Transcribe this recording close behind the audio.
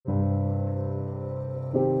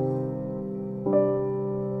Die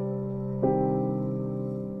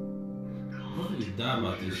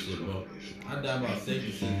about this shit, bro. I die about safe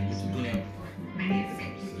decisions. What you think?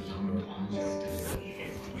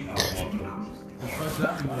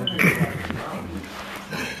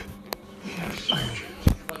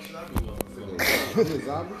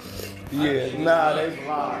 Yeah, nah, they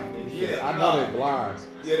blind. Yeah, I know they blind.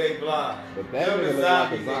 Yeah, they blind. But that nigga look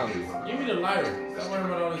like a zombie. Give me the lighter. Stop worrying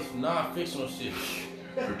about all this non-fictional shit.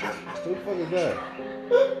 Who the fuck is that?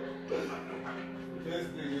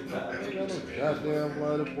 Goddamn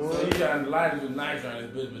bloody boy. So you got lighters with knives on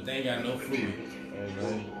this bitch, but they ain't got no fluid. Hey,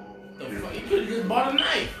 man. The fuck? You could've just bought a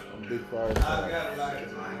knife. I'm big fire. I got a lighter.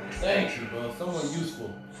 Thank you, bro. Someone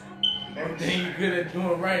useful. Everything you good at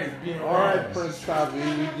doing right is being All wrong. right, Prince Copy,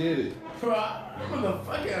 we get it. Bro, I'm the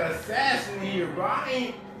fucking assassin here, bro. I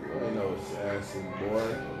ain't... You ain't no assassin,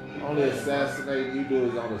 boy. Only assassinating you do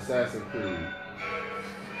is on Assassin's Creed.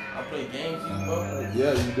 I play games, you bro.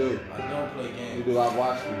 Yeah, you do. I don't play games. You do. I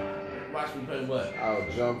watch you. Watch me play what? Out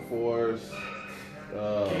Jump Force.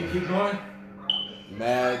 Can you keep going?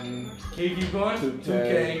 Madden. Can you keep going?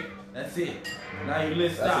 2K. That's it. Now you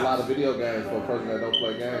list That's stops. a lot of video games for a person that don't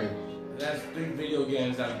play games. That's 3 video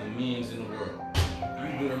games out of the millions in the world.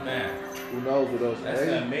 You do the math. Who knows what else? That's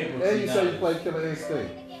that Maple Then Tree you say you play Killer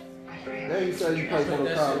Instinct. Then you say you play I played Mortal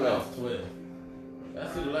that shit when I Kombat. was 12.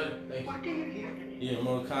 That's it, later. Thank you. Yeah,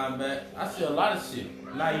 Mortal Kombat. I see a lot of shit.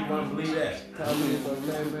 Now you want to believe that. Tell me it's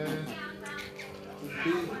okay, man.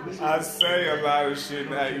 I say a lot of shit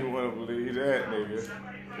now you want to believe that, nigga.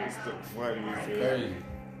 It's the funniest thing. Crazy.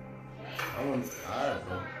 Alright,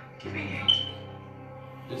 bro.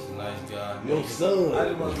 This is a nice guy. Your son. I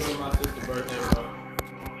just want to go to my sister's birthday, bro.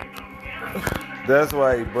 That's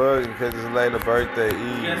why he bugging, because it's later birthday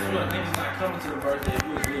eve. Guess what? Niggas not coming to the birthday if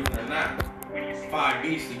you was leaving or not. 5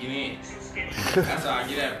 beats to get in. That's how I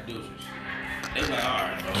get at producers. They like,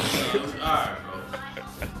 alright, bro. Alright, bro.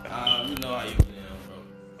 You know how you feel,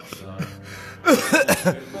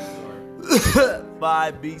 bro.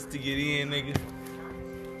 5 beats to get in, nigga.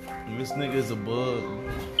 This nigga's a bug.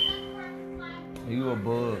 You a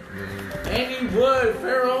bug, man. Ain't you wood,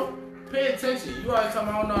 Pharaoh? Pay attention. You always talking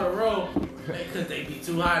about I don't know how to roll. Because they be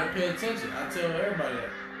too high to pay attention. I tell everybody that.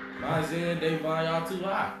 Mine's in, Davon, y'all too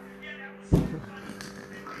high.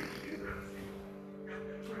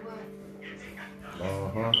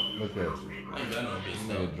 Look at you. I ain't got no bitch You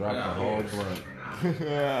though. dropped the whole blunt.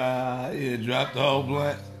 Yeah, dropped the whole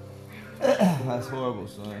blunt. That's horrible,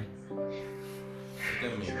 son. What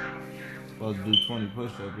that mean? Supposed to do 20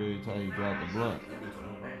 push-ups every time you drop the blunt.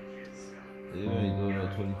 Yeah, you doing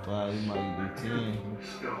that 25, you might do 10.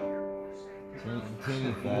 10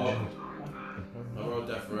 is 5. I wrote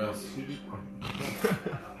that for us.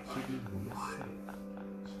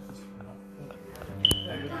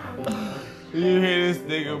 Did you hear this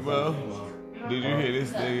nigga, bro? Did you hear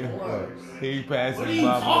this nigga? He passed What are his you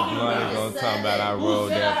mama talking blunt and about? gonna talk about I Who rolled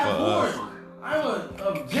said that I for had us. bored? I'm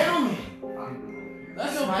a gentleman.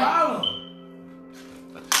 That's your problem.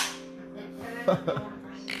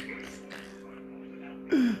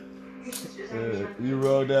 You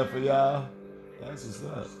rolled that for y'all? That's what's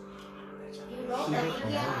up. I've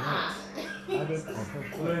been on her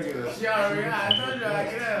foot. She already got. I told you I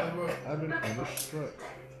get out, bro. I've been on the strut.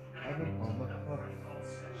 I've been on the fuck.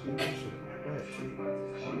 She knows shit.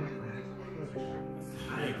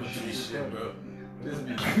 I ain't put you this shit, bro. This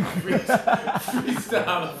be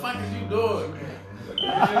freestyle. The fuck is you doing?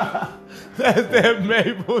 That's that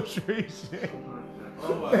maple tree shit.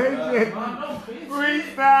 Oh my god. Man, don't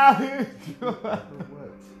Freestyle.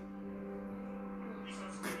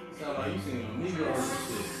 sound like you seen a nigga on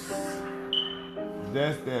this shit.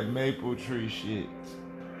 That's that maple tree shit.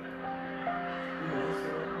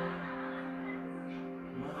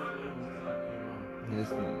 This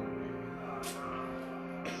nigga.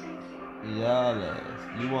 Y'all ass.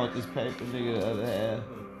 You want this paper, nigga, the other half?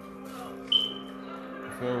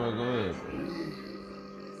 Pharaoh, go ahead, bro.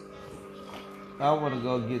 I want to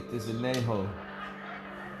go get this Anejo.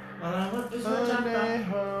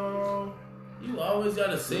 You always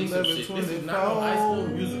gotta say some shit. This is not no high school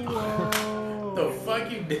musical. The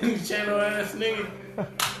fuck you Disney Channel ass nigga?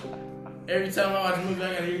 Every time I watch a movie,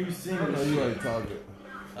 I gotta hear you sing. I know you ain't talking.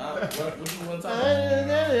 What you want to talk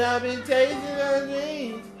about? I've been chasing your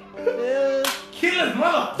dreams. Killers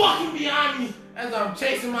motherfucking behind me as I'm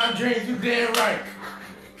chasing my dreams. You damn right.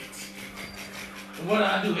 What do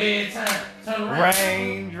I do every time? Turn around.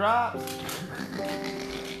 Raindrops.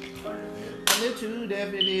 The true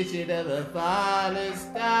definition of a falling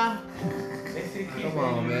star. Come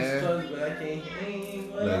on, man. But I can't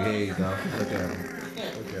hang. Look, here you go. Look at him.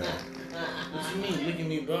 Look at him. What you mean licking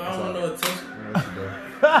me, bro? I don't want no attention. Yes, you do.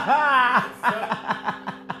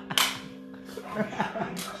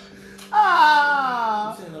 You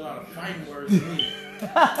saying a lot of fighting words to me.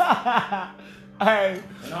 Hey,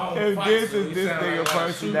 And I don't if fight, this so is you this sound nigga like a lot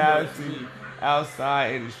of shooting words to personality me. outside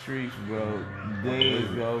in the streets, bro, they is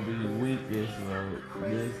gonna be weakest, bro.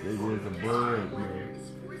 This nigga is a bug, bro.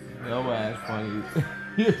 Your ass funny.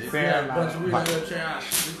 You If you have sound a bunch of like weird little chair, I'll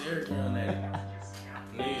shoot this Eric on that.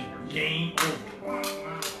 Nigga, game over.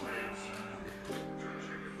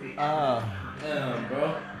 Damn, bro.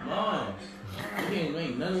 Mom, you can't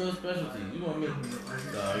make none of those specialties. You want me to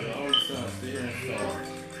your old son sit here and starve.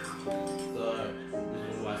 So,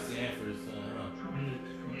 this is why Sanford's son, huh?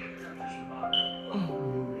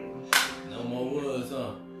 No more woods,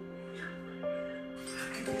 huh?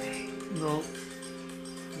 no.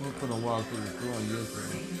 I'm gonna walk through the store and get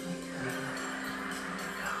some.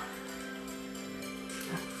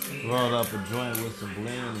 Roll up a joint with some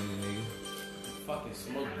blend in it, nigga. Fucking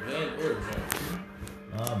smoke blend or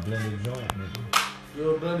joint. Blended joint, nigga. You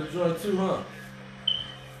a blended joint too, huh?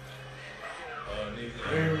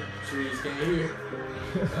 Nigga, trees can hear.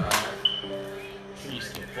 Trees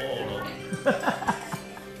can fall over.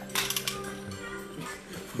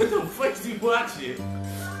 What the fuck you watching?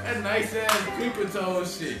 That nice ass creeper toe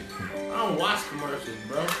shit. I don't watch commercials,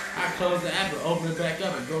 bro. I close the app and open it back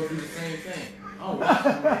up and go do the same thing. I don't watch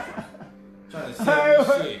commercials. Trying to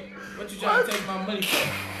sell me shit. What you trying to take my money for?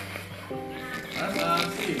 That's how I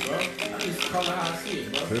see it, bro. I just call it how I see it,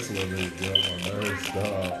 bro. This little nigga get on my nerves,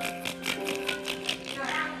 dog.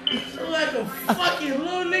 You look like a fucking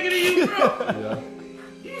little nigga to you, bro. Yeah.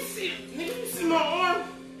 You see, nigga, you see my arm?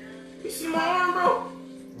 You see my arm, bro?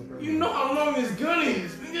 You know how long this gun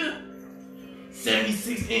is, nigga.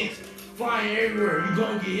 76 inch, flying everywhere. You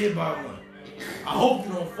gonna get hit by one. I hope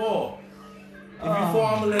you don't fall. If you fall,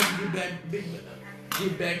 I'm gonna let you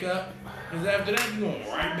get back up. Cause after that, you going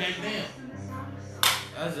right back down.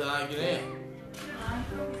 That's how I get in.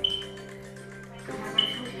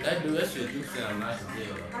 That shit do sound nice as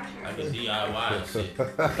hell, though. Like a DIY and shit.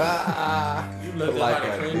 You looked Like at how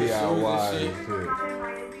to a clean the shoes DIY and and shit. shit.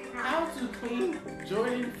 How to clean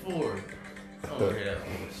Jordan 4. I don't hear that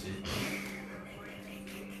bullshit.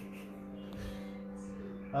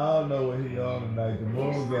 I don't know what he on tonight. The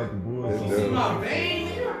moon got the It's bullshit. good. See my vein,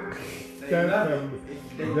 nigga?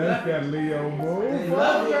 That's that Leo moon. They Fuck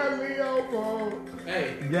love it. that Leo moon.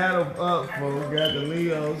 Hey, Got them up, folks. Got the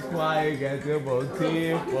Leos quiet. Got them on 10,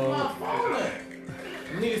 where the fuck is my folks. phone at?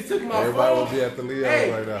 Niggas took my Everybody phone. will be at the Leos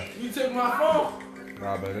Hey, right now. you took my phone.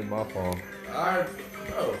 Nah, man, it's my phone. Alright,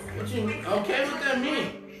 bro. What you okay? What that mean?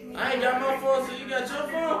 I ain't got my phone, so you got your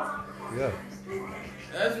phone? Yeah.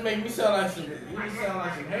 That just make me sound like some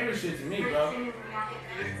hater shit to me, bro.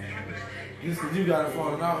 Just cause you got a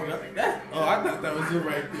phone and I don't got that. Oh, I thought that was it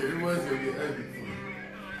right there. It was gonna get ugly for you.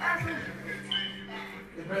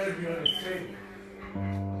 It better be on the table.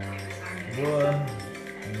 Boy,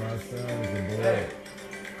 my son is a boy. Hey,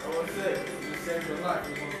 I want to say, just save your life.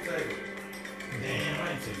 It's on the table. Damn, I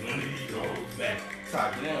ain't take none of these hoes back.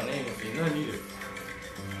 Top down, they ain't gonna say none either.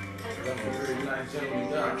 I'm a very nice gentleman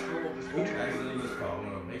guy. Oop, accidentally just called. I'm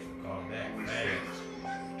gonna make him call back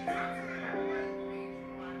fast.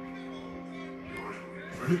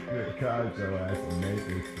 Called your ass and make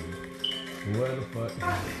this shit. What the fuck?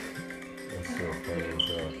 That's so funny as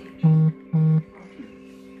hell.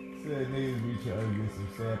 Said niggas be trying to get some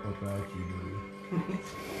sap about you, nigga.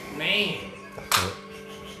 Man.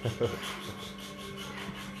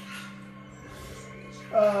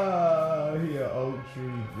 He an oak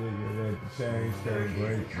tree nigga that the change take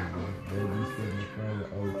break, nigga. They be sitting in front of the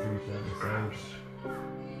oak tree trying to say.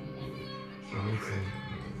 Listen,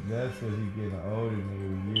 that's what he getting older, nigga,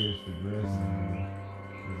 with years progressing, nigga.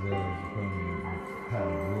 His ass becoming kind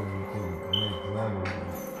of growing to the next level,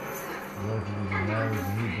 nigga. Working with his nose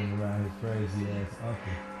and he been around his crazy ass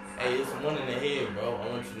uncle. Hey, it's one in the head, bro. I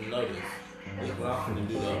want you to know this. This is what I'm finna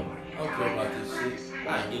do, though. I don't care about this shit. I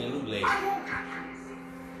ain't getting a new leg.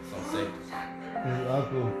 Some seconds. His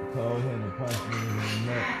uncle told him to punch me in the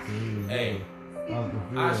nuts, so he was Hey, like, Uncle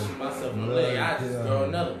Phil. I shoot myself in the leg. I just throw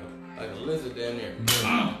another one. Like a lizard down there.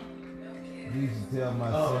 He used to tell my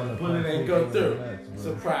son Oh, to bullet punch ain't him go in the through. nuts, bro.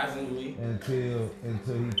 Surprisingly. Until he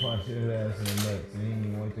punched his ass in the nuts, and he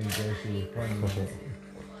didn't want to think that shit was funny.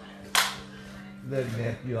 Look,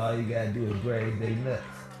 nephew, all you gotta do is grade they nuts.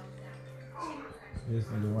 This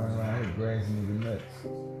nigga running around here grazing nigga nuts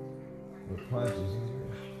with punches.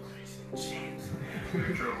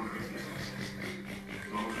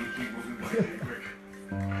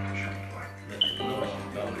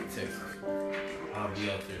 I'm going to Texas. I'll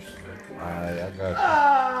be out there soon. Alright, I got you.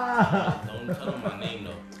 Don't tell him my name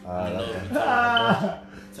though.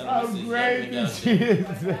 Tell How him great this shit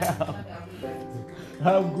is now.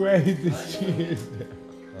 How great this shit is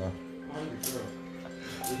now.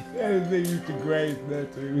 That nigga used to graze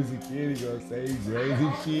nuts when he was a kid. He gonna say he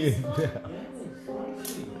grazing shit now.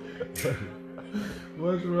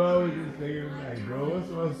 What's wrong with this nigga tonight, bro?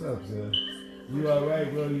 What's up, son? You alright,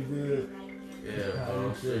 bro? You good? Yeah,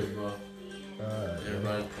 bro. Shit, bro.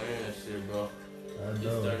 Everybody playing that shit, bro. I Just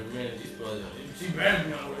know. 30 minutes. She better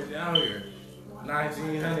be on the way down here.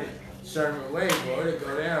 1900 Sherman Way, bro. It'll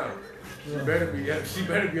go down. She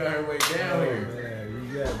better be on her way down Oh, here. man, you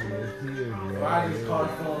got me in tears, bro. Bro, I just called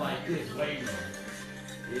the phone like this, waiting on.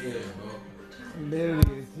 Yeah, bro.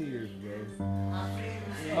 Literally in tears, bro.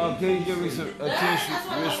 Oh, can you give me some attention,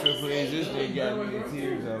 whisper, please? This nigga got me in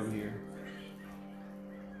tears over here.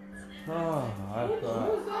 Oh, I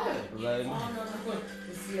thought. Lady. Oh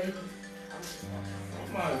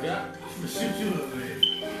my God. Shoot you a little bit.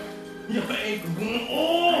 Your ankle going,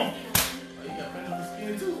 oh! You got pain on the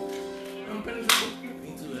skin too? I'm pain on the skin. Me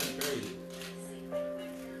too, that's crazy.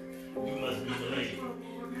 You must be the lady.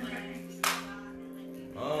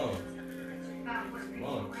 Oh.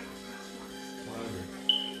 Mom.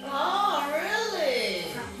 Oh, really?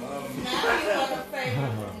 Now you want a favor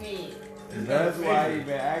from me. That's why he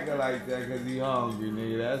been acting like that, because he hungry,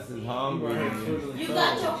 nigga. That's his hungry, nigga. You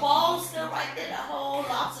got your bones still right there, the whole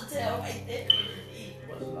lobster tail right there.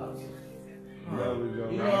 What's lobster? That was your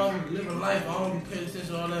You know, I'm living life. I don't be paying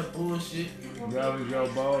attention to all that bullshit. That was your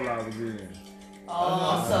bowl I was in.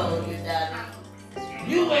 Oh, so your daddy.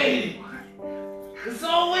 You waited. It's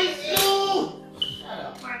always you. Shut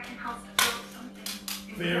up.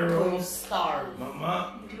 Pharaoh. I'm starved. My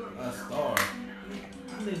mom, I starved.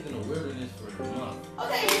 I lived in the wilderness for a month.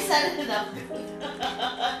 Okay, you said it enough.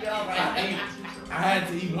 You're I alright. had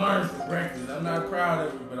to eat worms for breakfast. I'm not proud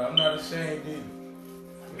of it, but I'm not ashamed either.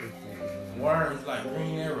 Worms like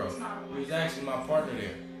Green Arrow. He was actually my partner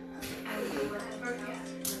there.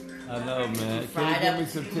 I know, man. Can you Fried give up, me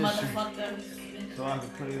some tissue motherfucker. so I can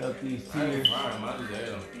clean up these I didn't tears? fry him. I just ate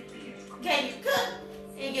him. Can you cook?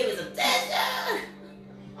 Can you give me some tissue?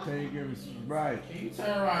 Can you give me some Sprite? Can you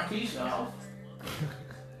turn Rakisha off?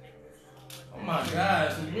 Oh my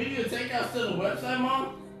gosh. Is we need to take us to the website,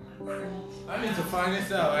 Mom? I need to find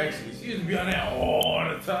this out, actually. She used to be on that all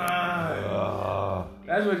the time.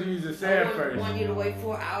 That's what you used to say I at first. want you to wait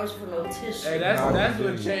 4 hours for no tissue. Hey, that's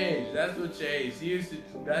what changed. That's what changed. She used to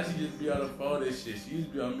just be on the phone and shit. She used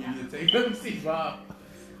to be on media takeout. Let me see, Bob.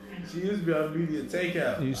 She used to be on media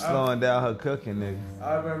takeout. You slowing down her cooking, nigga.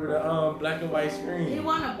 I remember the black and white You screen.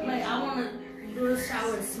 want to play? I want to do a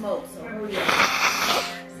shower and smoke. So hurry up.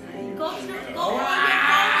 Go on your phone and all that.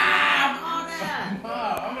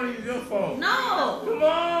 Mom, I'm gonna use your phone. No. Come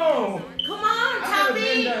on. Come on, I could have been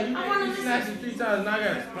Tommy. done. I want You to snatched listen. it 3 times. Now I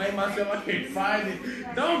gotta explain myself. I can't find it.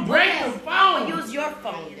 Don't break the phone. Use your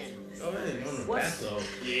phone then. Go ahead. On the What's- bathroom.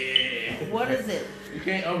 Yeah. What is it? You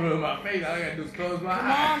can't open it with my face. All I gotta do is close my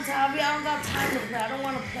Come eyes. on, Tommy. I don't got time to play. I don't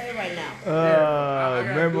want to play right now.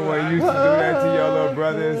 Remember when you used to do that to your little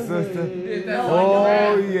brother and sister? You did that No, like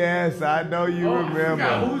Oh, that. yes, I know you Oh, I forgot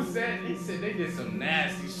remember. who said they did some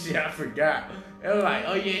nasty shit. I forgot. It was like,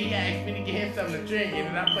 oh yeah, he asked me to get him something to drink, and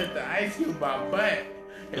then I put the ice cube in my butt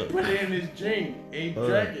and put it in his drink, and he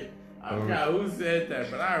drank it. I forgot who said that,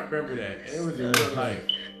 but I remember that. And it was in real life.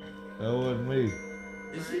 That wasn't me.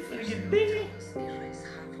 Is she finna get busy? Is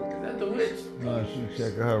that the witch? No, she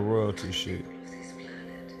checking her royalty shit.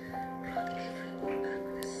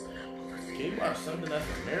 Can you watch something that's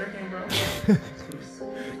American, bro?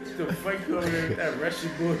 The fuck you over there with that Russian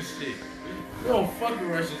bullshit? We don't fuck with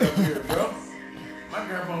Russians up here, bro. My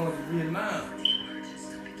grandpa went to Vietnam.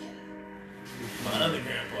 My other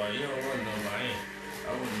grandpa, you don't want to know my aunt. I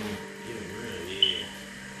wouldn't even give it real, yeah.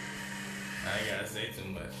 I ain't gotta say too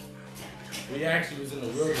much. We actually was in the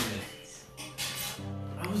wilderness.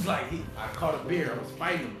 I was like, I caught a bear, I was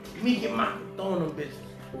fighting him. Me and my throwing them bitches.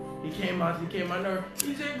 He came out there.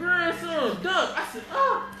 He said, grandson, duck. I said,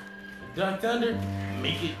 ah. Ducked under,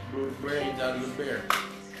 make it brains out of the bear.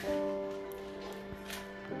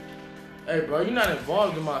 Hey, bro, you're not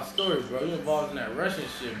involved in my story, bro. You're involved in that Russian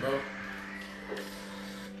shit, bro.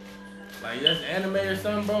 Like, that's anime or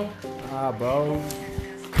something, bro? Ah, bro.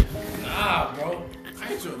 Nah, bro. I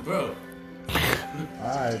ain't your bro.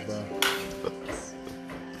 Alright, bro.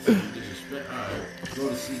 Disrespect. Alright, go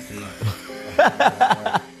to sleep tonight.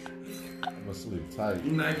 I'm gonna sleep tight.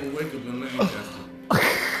 You're not gonna wake up in Lancaster.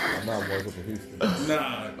 I'm not woke up in Houston.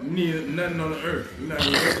 Nah, nothing on the earth. You're not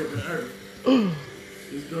gonna wake up in the earth.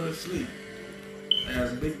 Just go to sleep. I got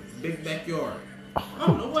a big backyard. I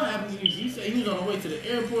don't know what happened. He said he was on the way to the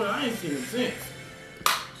airport. I ain't seen him since.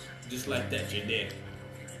 Just like that, your daddy.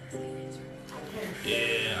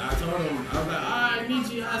 Yeah, I told him, I was like, alright,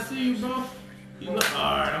 Nietzsche, I see you, bro. He was like,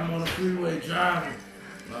 alright, I'm on the freeway driving.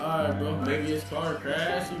 Alright, bro, maybe his car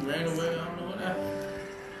crashed, he ran away, I don't know what happened.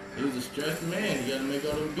 He was a stressed man, he gotta make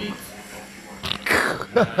all them beats.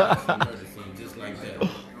 That's a murder scene, just like that.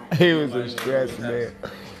 He was a stressed man.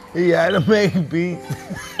 He had to make beats.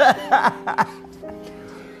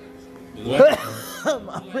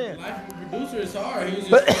 My man. Life of a producer is hard. He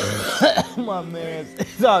was just My man,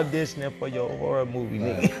 he's auditioning for your horror movie,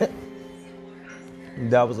 nigga.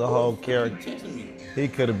 That was a whole character. He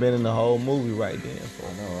could have been in the whole movie right then.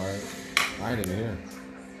 I know, right? I ain't even here.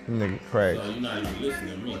 Nigga crazy. So you're not even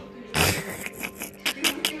listening to me.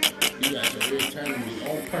 You got your ear turned to me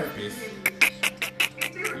on purpose.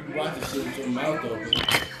 You watch the shit with your mouth open.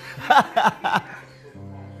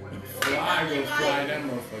 Fly go fly that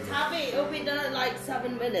motherfucker. Happy, it'll be done in like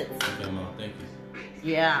 7 minutes. Okay, Mom, thank you.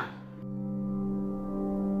 Yeah.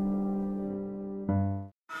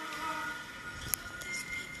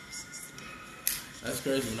 That's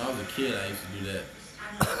crazy. When I was a kid, I used to do that.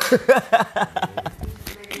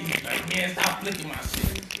 He's like, man, stop flicking my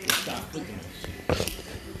shit. Stop flicking my shit.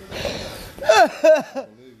 I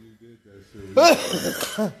believe you did that shit.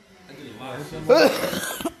 I did a lot of shit.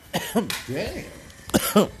 Damn.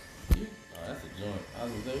 Oh, that's a joint. I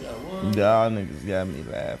was like, what? Y'all niggas got me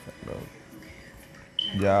laughing, bro.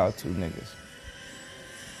 Y'all two niggas.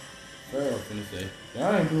 Pharaoh finna say,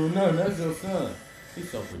 I ain't doing nothing. That's your son. He's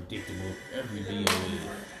so predictable. Every video is.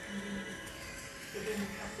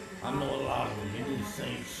 I know a lot of them. They do the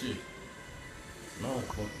same shit. No one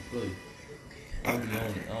fucking play. I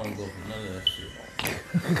don't go for none of that shit.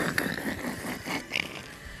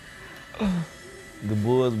 The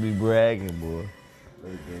boys be bragging, boy.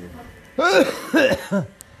 They do. You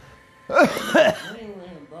ain't with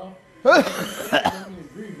him, bro. You don't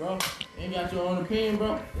agree, bro. You ain't got your own opinion,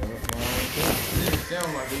 bro. It didn't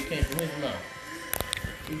sound like it came from his mouth.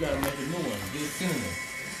 You gotta make a new one. Get it cinnamon.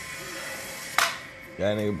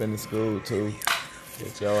 Y'all nigga been to school too.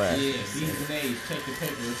 Get your ass. Yeah, B's and A's. Check the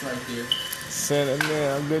paper. It's right there.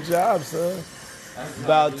 Cinnamon, good job, son. That's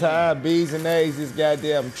About not time B's and A's this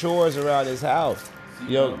goddamn chores around his house.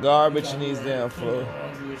 See, Yo, bro, garbage you in gotta these go damn around floor. and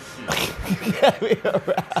clean it around your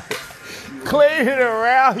shit. Clean it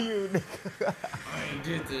around you, nigga. I ain't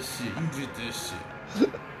did this shit. You did this shit.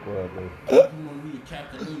 What, bro? You want me to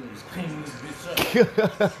Captain Nemo clean this bitch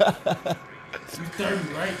up. You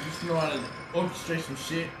 30, right? You know how to orchestrate some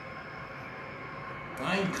shit.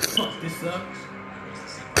 I ain't fuck this up.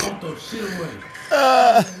 Don't throw shit away.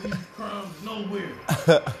 Leave crumbs nowhere.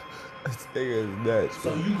 This nigga is nuts.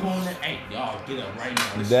 So you going to, hey, y'all get up right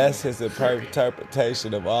now. This That's shit his tripping.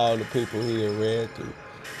 interpretation of all the people he done read through.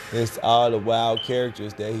 It's all the wild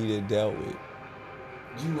characters that he done dealt with.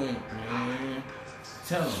 You ain't, man.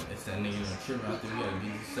 Tell him it's that nigga that trip out there. You gotta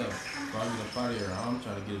get yourself. Bro, I get up out of here. I'm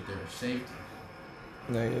trying to get up there with safety.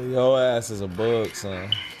 Nigga, your ass is a bug,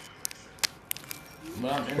 son.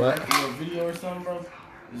 But I'm What? interacting with a video or something, bro.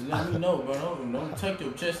 Just let me know, bro. Don't tuck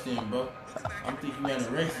your chest in, bro. I'm thinking you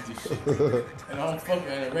anorexic and shit. And I don't fuck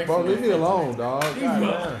with anorexic. Bro, leave me alone, dog. Leave me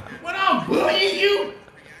alone. What I'm bullying you?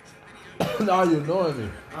 Now you're annoying me.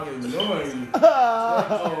 I'm ignoring you.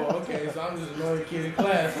 Oh, okay. So I'm just annoying kid in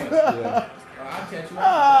class. Huh? Yeah. I'll catch you up.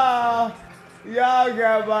 Ah, y'all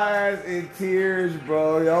got my ass in tears,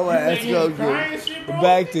 bro. Your ass think go he crying get shit, bro?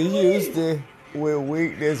 back to Houston with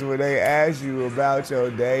weakness when they ask you about your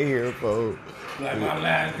day here, folks. Like my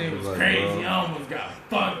last day was Like, crazy. bro. I almost got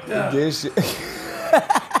fucked up. This shit.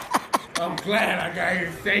 I'm glad I got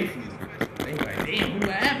here safely. They like, damn, what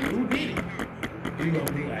happened? Who did it? You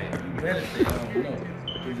gonna be like, you better say I don't know.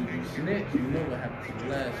 Because if you snitch, you know what happened to the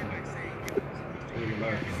last one.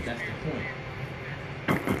 That's the point.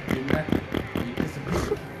 You're nothing. You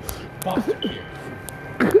disappear. Foster care.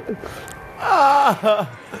 Ah,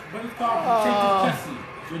 But it's called protective custody.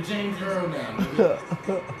 You're James Earl now,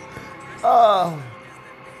 nigga. oh,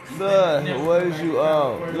 son, what is you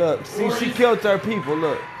on? Look, see, she killed her people.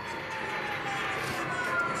 Look.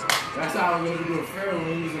 That's how I was gonna do a Pharaoh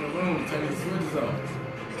when he was in the room, turning the switches off.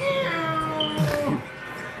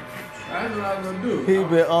 That's what I was gonna do. He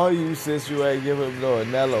been on you since you ain't give him no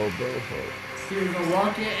Anello, bro. He was gonna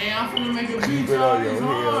walk in, and I'm gonna make a He beat, been y'all. on your It's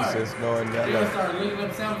heels hard. since no They're gonna Anello. start looking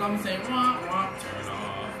up sounds. I'm gonna say, womp, womp, turn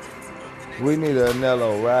off. We need an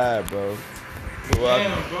Anello ride, bro. Well,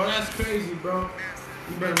 Damn, bro, that's crazy, bro.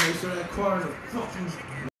 You better make sure that car in the fucking.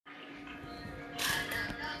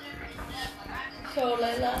 So,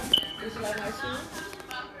 Layla, did you like my shoes?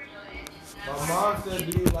 My mom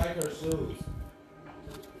said, do you like her shoes?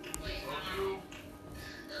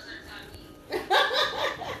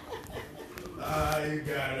 you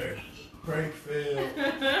got her. Prank fail.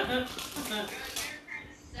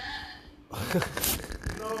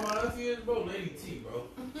 No, my auntie is bro, Lady T, bro.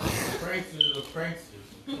 Pranksters are pranksters.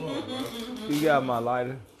 Come on, bro. You got my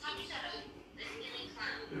lighter?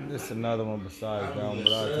 This is another one besides that one,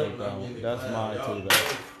 but I'll take that one. That's mine too,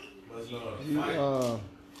 though.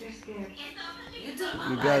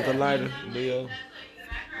 You got the lighter, Leo?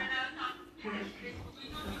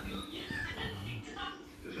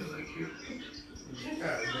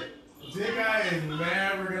 Jigga is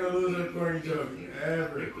never gonna lose a corny joke.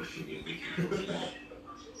 Ever.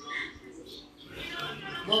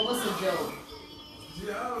 What was the joke?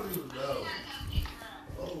 Gee, I don't even know.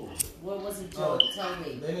 Oh. What was the joke? Tell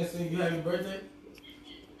me. They didn't sing you happy birthday?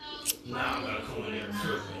 Nah, I'm gonna come in there and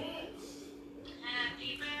trip me.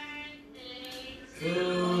 To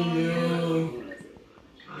you.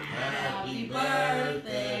 Happy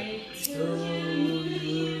birthday to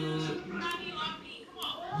you.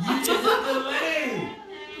 You just hit the lane.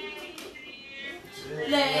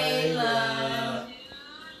 Layla.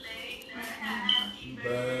 Happy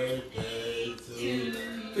birthday to you.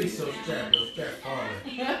 Please so strap, no strap falling.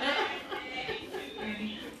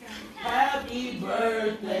 Happy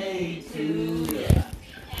birthday to you.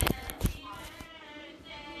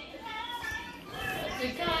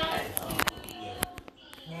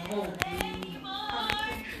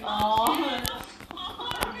 Oh.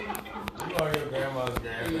 You are your grandma's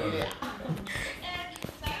grandmother. Yeah.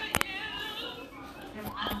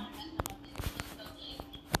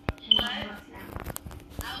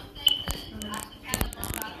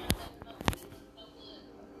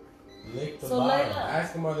 Lick the So, bottom. Layla.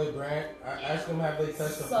 Ask them ask them have they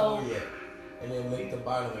touched the floor yet, and then lick the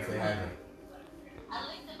bottom if they haven't.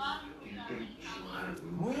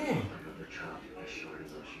 When?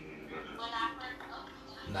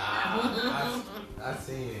 Nah, I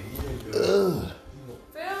seen it. You didn't do it.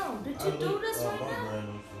 Phil, did you do this right now?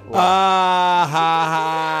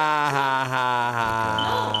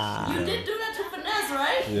 No, you did do that to Finesse,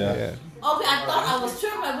 right? Yeah. Okay, I thought I was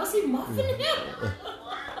tripping. Like, was he muffing him?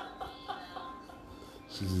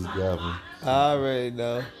 She just got me. I already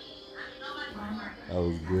know. That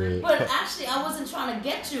was good. But actually, I wasn't trying to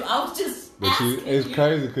get you. I was just But asking it's you.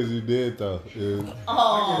 crazy because you did though. It was,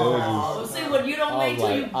 Oh, see, when you don't I make was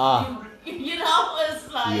till like, you know, it's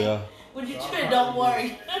like, yeah, when you trip, don't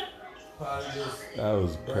worry. Probably just that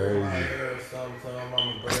was burn my crazy. hair or something. Tell my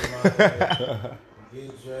mama burn my hair.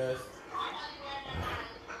 Get dressed.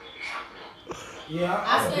 Yeah,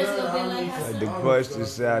 I said it's gonna be like I said. The question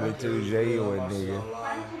sounded too genuine, nigga.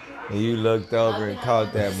 And you looked over and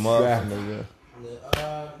caught that muff, nigga.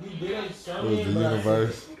 You did show It me, was the but I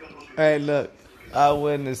universe. Hey, look, I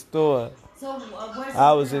went in the store. So, where's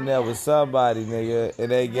I was in there with somebody, nigga,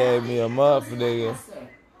 and they gave me a muff, nigga.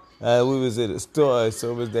 We was at the store,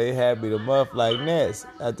 so as they had me the muff like Ness.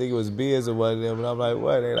 I think it was Beers or one of them, and I'm like,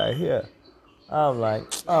 what? They like, here. I'm like,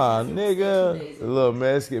 nigga. The little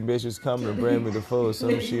Mexican bitch was coming to bring me the food.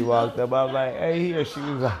 So she walked up, I was like, hey, here. She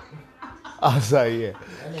was like, I was like, yeah,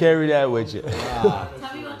 carry that with you. Tell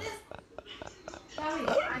me about this. Tell me.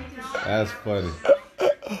 That's funny.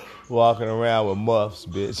 Walking around with muffs,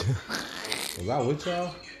 bitch. Was I with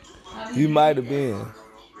y'all? You might have been.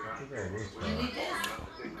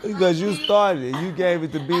 Because you started it. You gave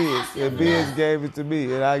it to Biz. And Biz gave it to me.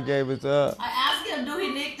 And I gave it to her. I asked him, do he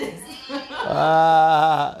nick this?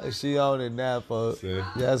 She on it now, folks. See,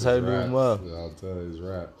 That's her it's new raps. muff. I'll tell you, it's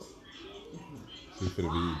raps. She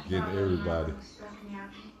finna be getting everybody.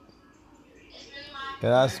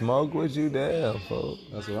 Can I smoke with you? Damn, folks.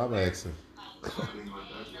 That's what I'm asking.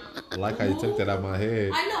 I like how you took that out of my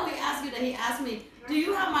head. I know he asked you that. He asked me, do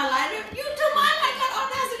you have my lighter? You do mine. I got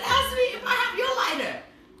audacity to ask me if I have your lighter.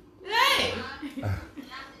 Hey.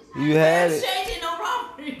 You had it. Changing no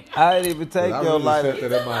property. I didn't even take I your really lighter. set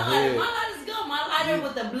that in my My head. lighter's good. My lighter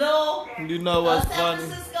with the blue. You know what's San funny?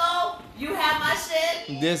 Francisco. You have my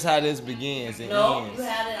shit. This how this begins and No, ends. you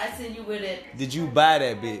had it. I sent you with it. Did you buy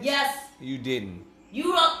that bitch? Yes. You didn't. You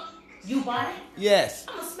don't. You bought it? Yes.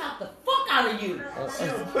 I'm gonna smack the fuck out of you. She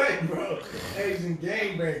don't play, bro. Asian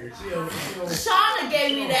gangbanger. She don't. Shauna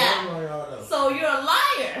gave me that. So you're a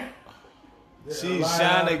liar.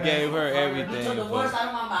 Shauna gave her everything. So the words out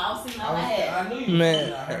of my mouth seem out my head. I knew you.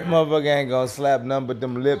 Man, motherfucker ain't gonna slap nothing but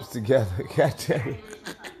them lips together. God damn it.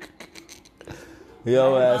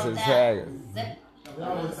 Your ass is tagging.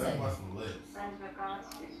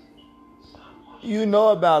 You know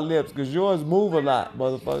about lips, cause yours move a lot,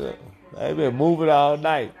 motherfucker. They been moving all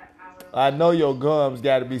night. I know your gums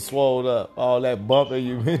gotta be swollen up. All that bumping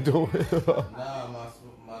you been doing. Nah, my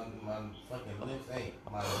fucking lips ain't.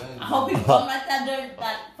 My I hope you bump like that during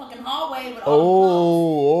that fucking hallway. hallway with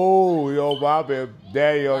all yo, my bad,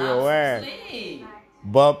 daddy on the your clothes. ass. Sleep.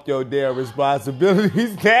 Bump your damn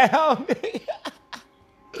responsibilities down.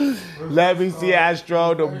 Let me see how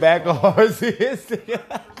strong the back of horse is. Is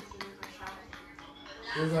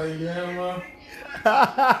that your grandma?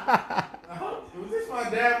 Was this my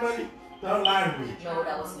dad money? Don't lie to me. No,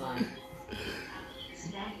 that was mine.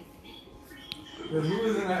 Because he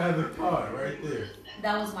was in that other car right there.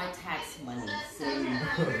 That was my tax money. See?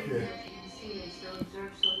 Okay.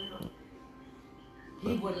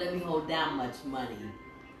 He wouldn't let me hold that much money.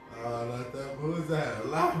 Not that. Who is that? A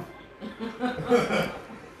lot.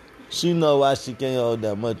 She know why she can't hold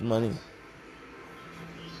that much money.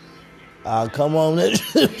 Come on. Oh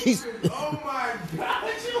my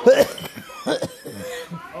God.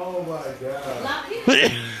 Oh my God.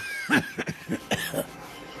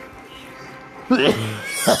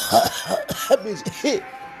 That bitch hit.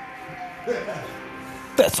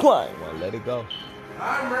 That's why I want to let it go.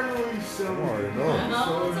 I remember when you showed me.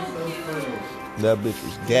 Oh, so cute. That bitch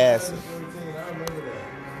was gassing. I remember that.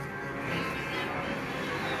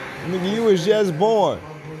 Nigga, you was just born.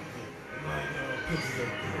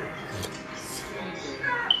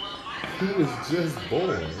 He was just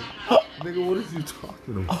born. Nigga, what is you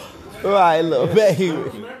talking about? Right, little baby.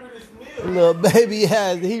 Remember this meal? Little baby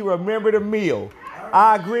he remembered a meal.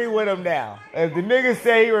 I agree with him now. If the nigga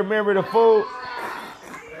say he remembered the food,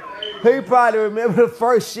 he probably remember the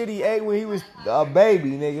first shit he ate when he was a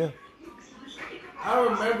baby, nigga. I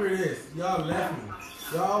remember this. Y'all left me.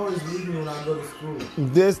 Y'all always leave me when I go to school.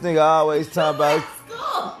 This nigga always talking about,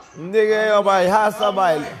 nigga, ain't nobody, how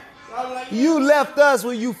somebody, you left us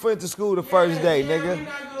when you went to school the first day, nigga. We're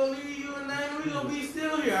not gonna leave you and nothing. We gonna be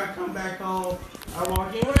still here. I come back home. I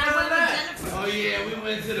walk in. Where I went with that? Jennifer. Oh yeah, we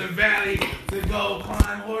went to the valley to go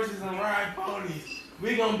climb horses and ride ponies.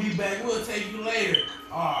 We gonna be back. We'll take you later.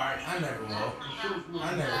 Alright, I never will.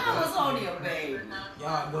 I never I will. was only a baby.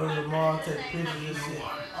 Y'all go to the mall, take pictures and shit.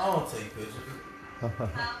 I don't take pictures.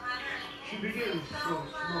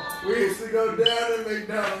 We used to go down to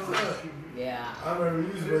McDonald's. Huh? Yeah. I remember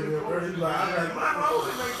you used to go there first. Like, I was like, Mom, I was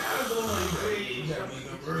at McDonald's. I'm like, hey, you got me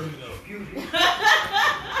the burrito.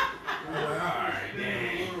 I'm like, alright,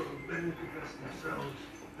 damn.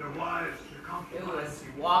 It was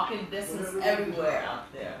walking distance everywhere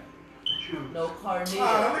out there. No car near.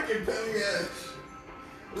 Oh, look at Penny ass.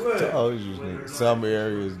 Look. Told you, nigga. Some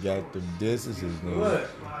areas got the distances, nigga. Look.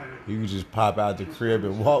 You can just pop out the crib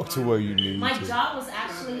and walk to where you need My to. job was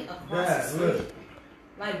actually across the Dad, street. look.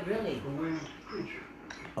 Like really.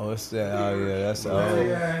 Oh, what's that? Oh, yeah, that's Penny old.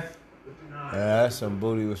 ass. Yeah, that's some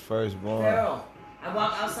booty was first born. Girl, I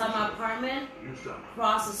walk outside my apartment,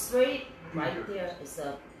 cross the street, right there.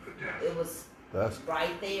 It was That's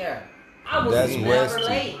right there. I was That's never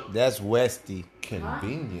late. Westy. That's Westy.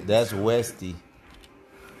 Convenient. That's Westy.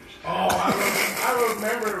 Oh, I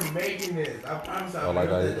remember making this. I promise I Oh, like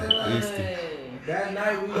remember I- that. Easty. Hey. That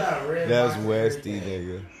night we got red. That's boxes Westy, every day.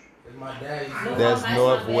 nigga. And my dad used to Look That's how nice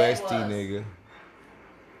Northwesty, my bed was. nigga.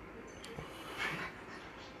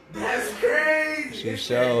 That's crazy. She It's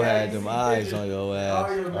sure crazy. had I them used to eyes see on your pictures. ass.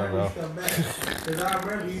 All your I memories know. come back. Because I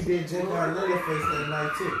remember you did check out Littleface that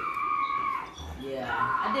night too. Yeah, I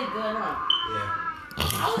did good, huh? Yeah. I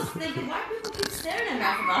was thinking, why people keep staring at me? I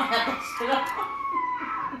forgot I had that shit on.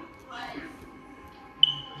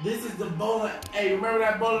 This is the bowling. Hey, remember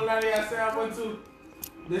that bowling alley I said I went to?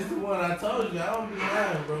 This is the one I told you. I don't be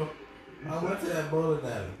lying, bro. I went to that bowling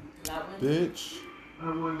alley. That one? Bitch. I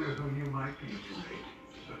wonder who you might be today.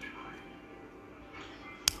 Such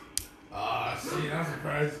a Oh shit, I'm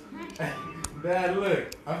surprised. Dad,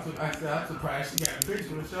 look. I'm surprised she got a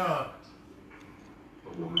picture with y'all.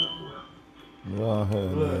 woman of wealth, Go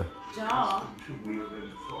ahead, man. Look. Jaw. to wield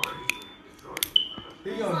an authority. He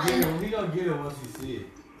gonna get it. He gonna get it once he see it.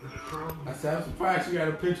 The throne I said, I'm surprised she got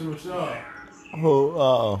a picture with y'all.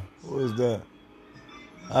 Oh, what is that?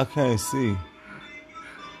 I can't see.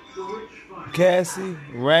 the rich find Cassie,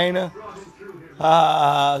 Raina. brought him through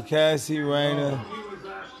his Cassie, Raina, he was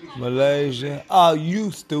asked Malaysia. Oh, you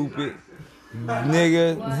stupid.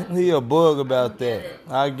 Nigga, he a bug about that.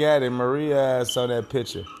 I got it. Maria ass on that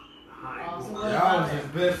picture. Oh, so what Y'all about was it? his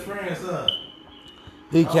best friends, huh?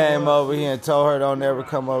 He came over here and told her don't ever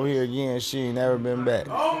come over here again. She ain't never been back.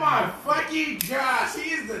 Oh my fucking gosh, he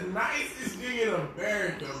is the nicest nigga in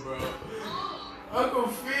America, bro. Uncle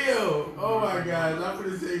Phil. Oh my gosh, I'm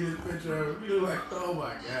gonna see this picture of him. You look like, oh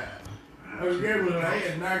my god. Uncle Gabriel, like, he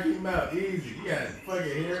had knocked him out easy. He had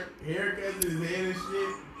fucking haircuts in his head and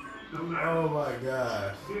shit. Oh my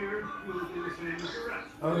gosh. Here, you will do the same as the rest.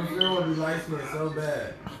 I'm feeling to be light skinned so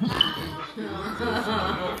bad.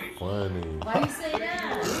 Funny. Why you say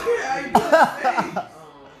that? Yeah, how you do that face?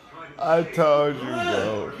 I told you,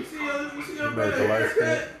 bro. You see your make better the light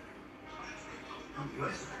haircut?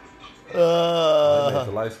 That make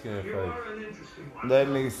the light skin You face. are an interesting one. That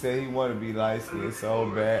nigga said he want to be light skinned so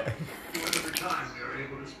bad. Whatever time we are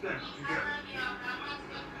able to spend together.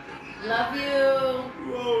 Love you.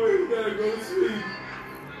 You always gotta go to sleep.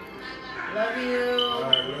 Love you.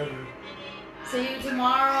 Alright, love you. See you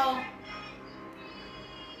tomorrow.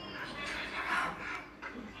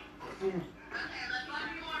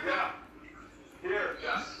 Yeah. Here,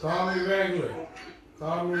 yes. Call me regular.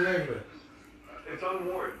 Call me regular. It's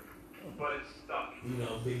unwarranted, but it's stuck. You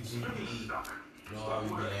know, big GPE. You know how we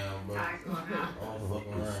get down, bro. All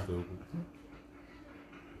fucking around. Stupid.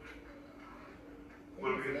 What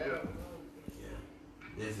are we gonna do?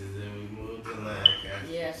 This is it. We moved to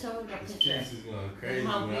Lancaster. Yeah, show me the The picture. streets is going crazy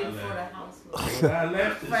How when I beautiful the left. house was. When I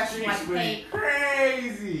left, the Fresh streets white went paint.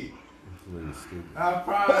 crazy. This nigga stupid. I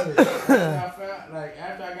promise. I found, like,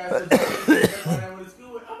 after I got to the place, everybody I went to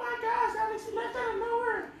school with, oh my gosh, Alex, you left out of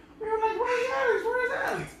nowhere. We were like, where's Alex? Where's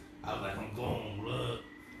Alex? I was like, I'm going, blood.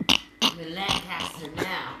 I'm in Lancaster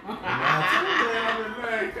now. And I told them I'm in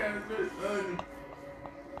Lancaster, it's ugly.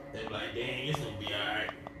 They be like, dang, it's gonna be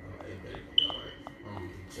alright. I'm like, it better be alright.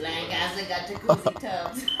 Lancaster got jacuzzi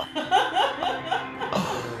tubs.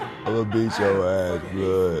 I'm gonna beat your ass,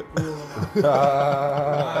 blood.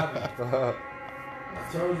 I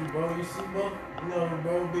told you, bro. You see, bro? You know,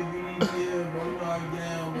 bro, big BD, bro. You know how you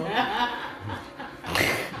down, bro. I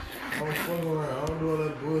don't fuck around. I don't do all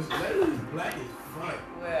that bullshit. That is black as fuck.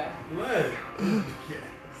 Where? Blood.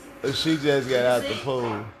 She just got out the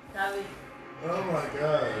pool. Tommy, Oh my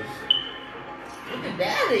gosh. look at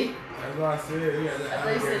Daddy. That's what I said. He got that I thought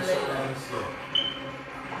you alligator said shit later. on and shit.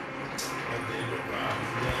 Like David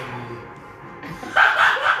Robinson.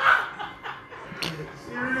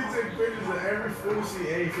 She really took pictures of every food she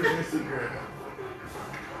ate for Instagram.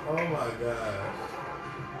 Oh my god.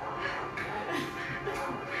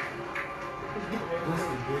 This is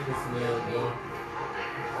the biggest man, bro.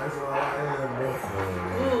 That's all I am, bro. Ooh,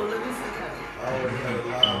 let me see that. I always had a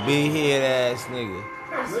lot. Big head ass nigga.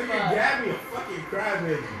 First Look of at all, Gabby, a fucking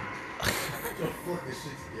crybaby. Get your fucking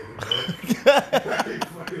shit together, bro. I ain't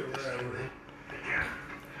fucking around with it.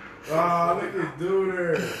 Oh, look at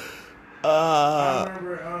Duder. I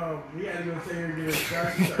remember, we had to go take her to get a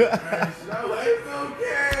shot. She started crying. She was like, it's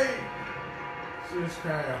okay. She was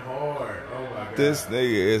crying hard. Oh my god. This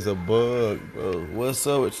nigga is a bug, bro. What's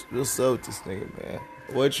up with this nigga, man?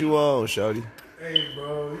 What you on, shorty? Hey,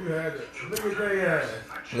 bro, you had to look at their ass.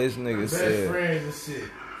 This nigga Best said, friends and shit.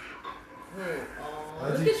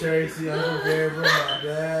 look Auntie at- Tracy, Uncle Gabriel, my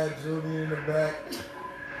dad, Julie in the back.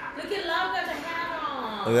 Look at Love got the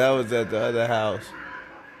hat on. that was at the other house.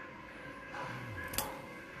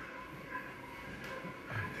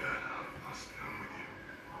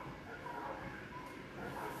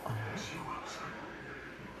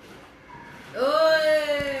 Ooh,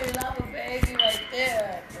 Love a baby right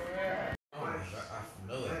there. For real. Oh my god, I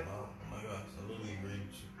know that, Mom. Oh my god, absolutely agree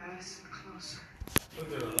with you. Listen closer. Look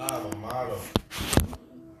at the lava model.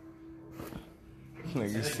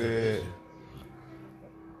 Nigga said,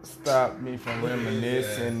 stop me from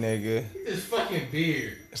reminiscing, nigga. This fucking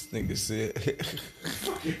beard. This nigga said,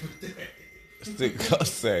 Fucking pathetic. this nigga gonna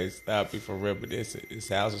say, stop me from reminiscing. This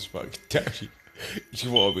house is fucking dirty.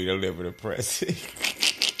 You want me to live in the present.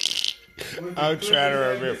 I'm trying to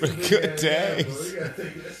remember good days. You gotta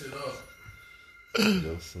take that shit off.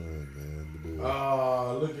 Your son, man.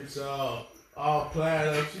 Oh, look at y'all. All plaid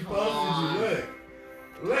up. She posted you. Look.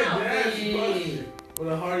 Look, Dad, she posted you. With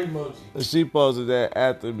a heart emoji. She posted that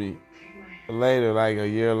after me. Later, like a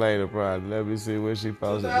year later, probably. Let me see what she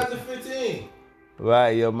posted. 2015.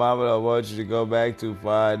 Right, your mama don't want you to go back too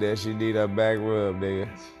far. That she need her back rub, nigga.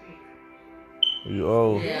 You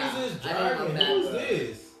old. Yeah. Who's this I don't driving? know Who's that,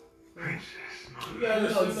 this? You gotta You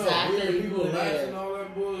know know exactly weird people who it lights is. and all that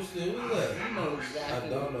bullshit. Who's that? You know I exactly.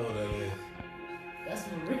 don't know who that is. That's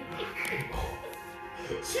Marie.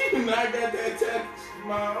 She did not got that tattoo.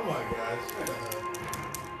 Mom, oh my gosh. Shut up.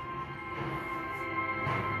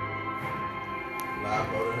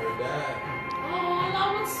 Live over her dad. Oh, that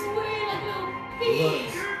was sweet. Like little Look,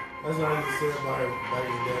 peas. that's what I used to say about her back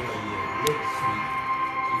in the day. Like, yeah, look sweet.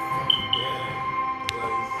 She's fucking dead. That's what I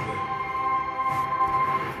used to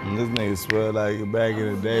say. This nigga swear like back in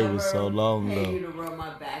the day was so long Pay you ago. to rub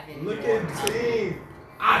my back and Look at Team.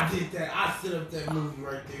 I did that. I set up that movie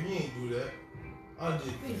right there. He ain't do that. I'll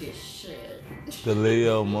just We get shit. The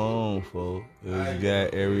Leo moon, folks. It's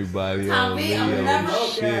got everybody on Tommy, I'm Leo never,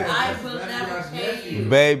 shit. I will never pay you.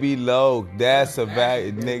 Baby Loke, that's a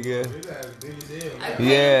bad nigga. His ass big as hell. I paid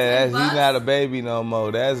Yeah, $10. he's not a baby no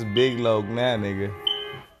more. That's Big Loke now, nigga.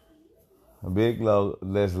 A Big Loke,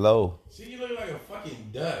 that's low. See, you look like a fucking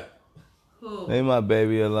duck. Who? Leave my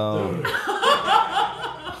baby alone.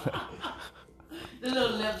 The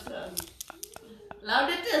little lips up.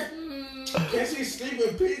 Loud at this. Can she sleep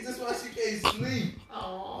in peace? That's why she can't sleep.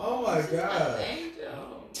 Oh my she's God. an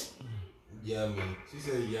angel. Yummy. She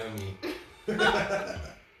said yummy.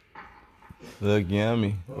 Look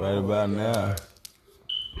yummy right Oh about my now. God.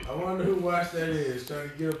 I wonder who watch that is trying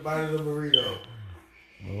to get a bite of the burrito.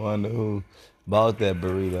 I wonder who bought that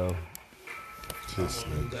burrito. Just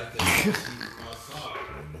got that sauce.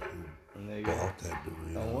 Nigga. Bought that I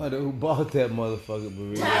burrito. wonder who bought that motherfucking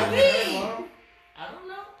burrito. Tommy! I don't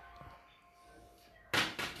know.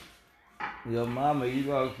 Your mama, you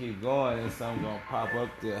gonna keep going and something gonna pop up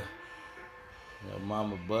there. Your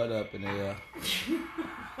mama butt up in there.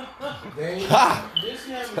 Dang, did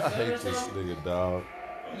she have a I son or hate this something? nigga, dog.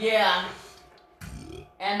 Yeah.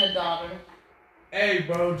 And the daughter. Hey,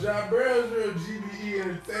 bro, John Brown's real GBE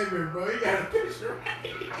entertainment, bro. He got a picture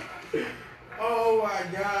right. Oh my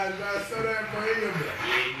God, bro. I saw that, bro. He gonna be like,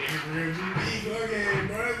 yeah, nigga, real GBE. Go ahead,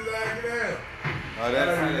 bro. Let's knock it out. Oh,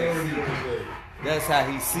 that's how they see. That's how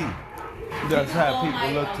he see. That's how people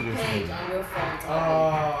look to this page nigga. on your phone.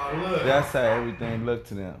 Tommy. Oh, look. That's how everything look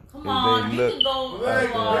to them. Come If on, they you look, can go.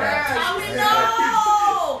 Look, Come on. Brad, Tommy, she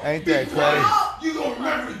no! ain't that crazy? You gonna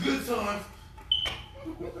remember the good times.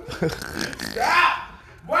 Stop!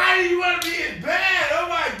 Why do you want to be as bad? Oh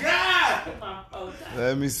my God!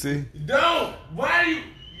 Let me see. Don't! Why do you?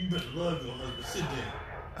 You better love your husband. Sit down.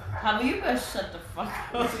 Tommy, you better shut the fuck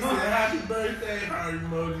up. She said, "Happy birthday, heart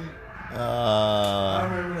emoji." I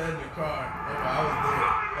remember that in the car. Oh, I was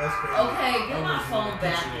there. That's crazy. Okay, I get my was in phone the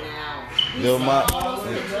back picture. now. Yo, We my- saw all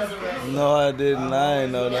those pictures already. No, I didn't. I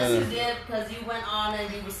ain't know Yes, you that. did, because you went on and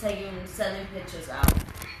you was sending pictures out.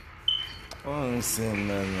 I ain't seen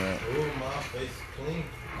nothing. Man. Oh, my face is clean.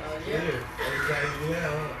 Oh, Clear. yeah. That's how you do that,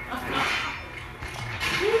 huh?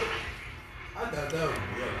 I thought that was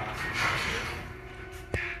real awesome.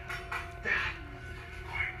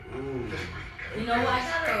 Ooh. You know what? I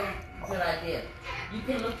got a good idea. You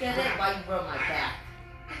can look at it while you rub my back.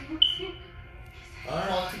 Alright.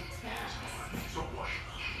 Multitask.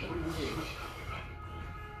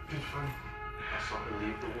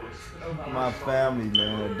 My family,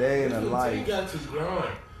 man. A day in a Ting life. got too grown.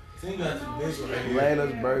 Ting got too big right here.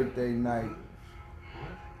 Layla's birthday night.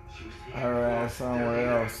 Her ass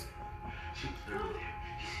somewhere else. She was there with him.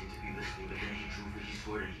 He seemed to be listening, but then he drew her. He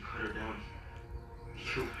swore and he cut her down. He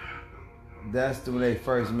killed her. That's when they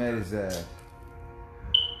first met his ass.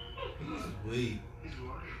 He's weak. He's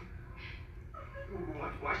lying.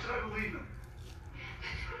 Why should I believe him?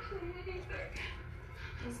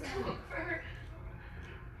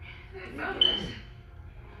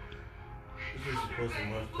 This was supposed to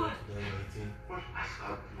March 3rd, 2018. What? I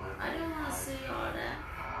stopped my. I didn't want to see all that.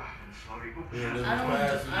 I'm sorry, but Yeah, this I don't was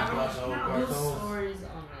past. I You watch all the don't do cartoons. stories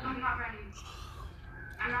on I'm that. not ready.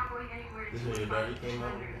 I'm not going anywhere. This is when your daddy came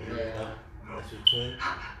out. Yeah. That's your twin.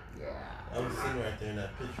 Yeah. I was sitting right there in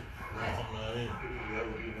that picture. No, I'm not in. that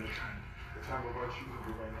would be the time about you would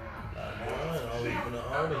be right now. I'm always been an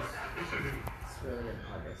artist. It's really an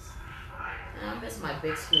artist. And I miss my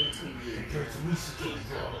big screen TV. Compared to me, she can't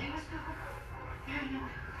draw. Look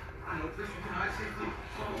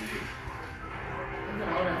at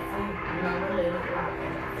all that food. Remember later.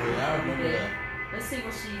 Yeah, I remember that. Let's see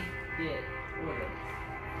what she did. Order.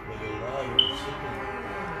 Nigga love with the chicken.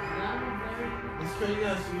 Very It's crazy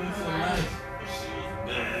how she looks so nice. But she was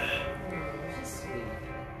bad. She's sweet.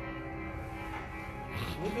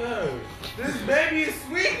 Look at her. This baby is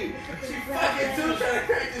sweet. She fucking too trying to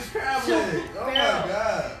crack this crab leg. Oh my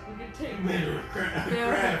God. You can take You made her a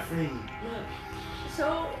crab fiend. Look.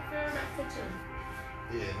 Show Farrah that picture.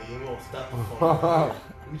 Yeah, nigga, we won't stop her phone.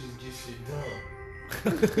 We just get shit done.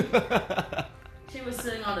 She was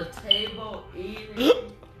sitting on the table eating. The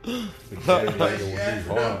daddy nigga would be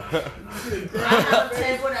hard. I have a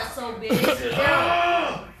table that's so big. Pharaoh,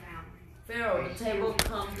 Oh! Pharaoh, the table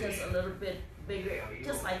comes just a little bit bigger,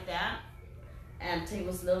 just like that. And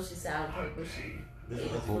table's little, she sat on the table, she This ate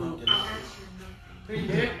is the food.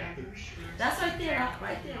 That's right there,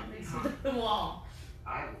 next to the wall. I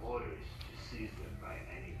have orders to seize them by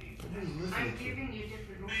any means. What are you I'm listening to? giving you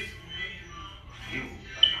different orders. You are not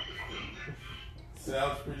the queen.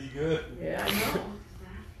 Sounds pretty good. Yeah, I know.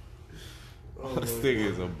 This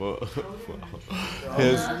nigga is a buck.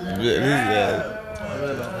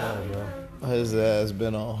 His ass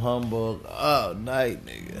been on Humbug all night,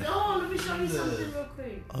 nigga. No, let me show you something real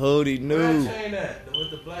quick. Hoodie Where knew. that chain at?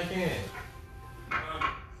 With the black hand.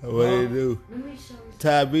 What did he do? Let me show you something.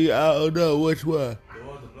 Tommy, I don't know which one. The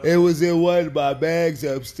one with the black It was in one of my bags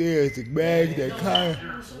upstairs. The bag that car.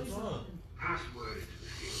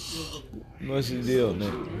 What's your deal,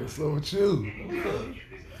 nigga? What's up with you?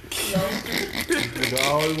 Nigga, I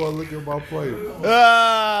always want to look at my plate.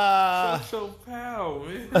 Ah! So pal,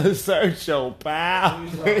 man. Search your pal.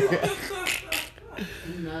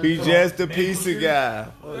 No, He just a piece of guy.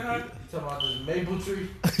 You talking about this maple tree?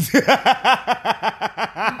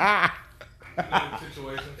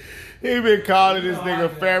 Situation. He been calling this nigga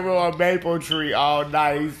Pharaoh a maple tree all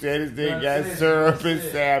night. He said his thing got syrup and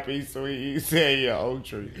sappy sweet. He said, yeah, oak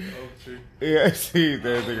tree. Oak tree. Yeah, see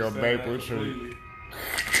that nigga maple tree.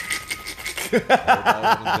 Everybody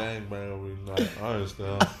on the gang bang over tonight. I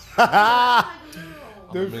understand.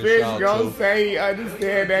 The miss fish y'all gon' too. say he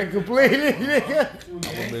understand that completely, nigga. I'm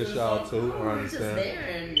gonna miss y'all too. I We're just understand. there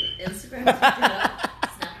and Instagram,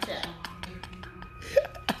 Snapchat.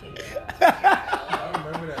 I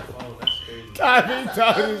remember that phone. That's crazy. I been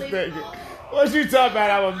talking this nigga. What you talking about?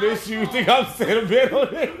 I'ma miss you. You think I'm sentimental,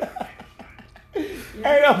 nigga? Ain't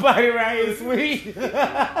nobody around here sweet.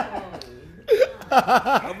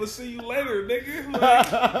 I'm gonna see you later, nigga.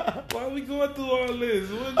 Like, why we going through all this?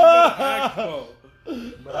 What you gonna ask for?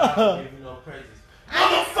 But I don't give you no praises.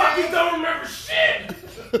 Motherfuckers don't remember shit!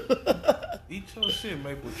 Eat your shit,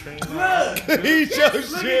 Maple Tree. Look! Eat your Look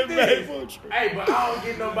shit, at this. maple tree. Hey, but I don't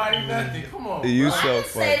get nobody nothing. Come on. You bro. I so didn't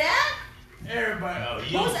say funny. that. Everybody. Oh, you.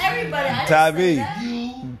 Who's everybody? I Ty didn't say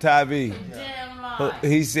B. that. Ty B. Damn lie.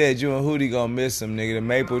 He said you and Hootie gonna miss him, nigga. The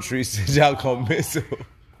maple tree said y'all gonna miss him.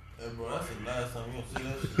 Hey, bro, that's the last time you gonna see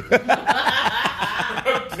that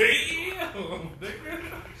shit. Damn, nigga.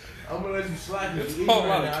 I'm gonna let you slack it. It's all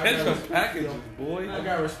about ketchup packages, boy. I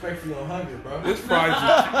got respect for your hunger, bro. This fried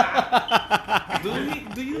zucchini.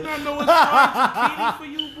 Do you not know it's fried zucchini for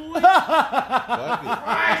you, boy?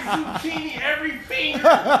 Fried zucchini every finger.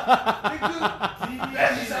 Nigga,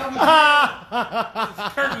 that's just how we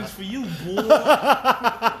Curtains for you, boy.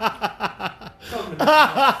 coming.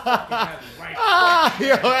 Right.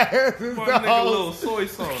 Your ass is My the nigga, host. little soy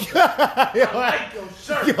sauce. Your I like your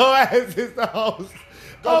shirt. ass is the host.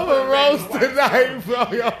 I'm a roast tonight, bro.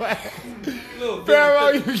 Your ass. Little Pharaoh,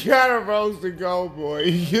 you gotta roast and go, boy.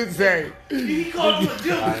 You can say. He called you a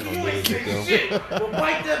dick. I ain't You gonna ain't do it, say though. shit. Well,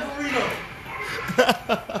 bite that burrito.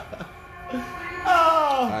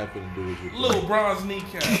 Oh. I ain't finna do this with you. Little bronze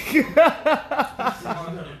kneecap.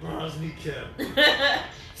 Bronze kneecap.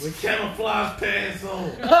 With camouflage pants on.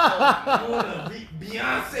 You want a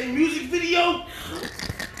Beyonce music video?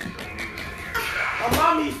 My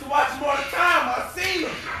mom used to watch them all the time. I seen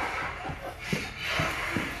them.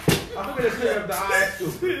 I'm gonna pick up the eyes too.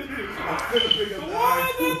 I'm gonna pick up the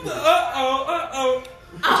eyes too. Uh-oh.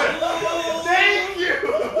 Thank you.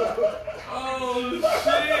 Oh,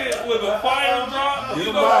 shit. With a fire drop. Get You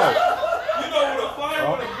him know, out. with a fire,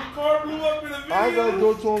 when a car blew up in the I ain't video. gonna do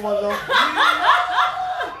it to him myself.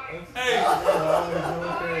 Hey.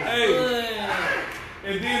 Hey.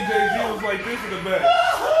 And then Jay-Z was like this in the back.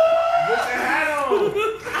 Put the hat on.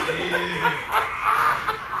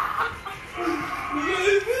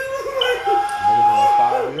 Niggas gonna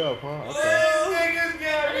fire me up, huh? Okay. Niggas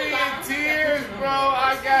got me in tears, bro.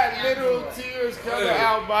 I got literal tears coming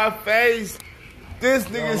out my face. This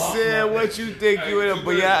nigga said, what you think you in a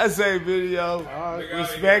Beyonce video?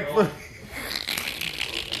 Respectfully.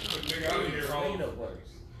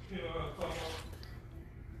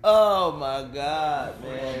 Oh my God,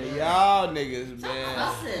 man. Y'all niggas, man.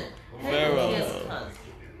 Cussing. Pharaoh.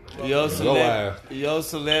 Yes, cuss. Your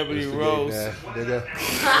celebrity Instigate roast. that, nigga.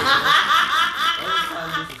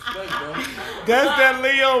 That's that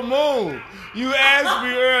Leo Moon. You asked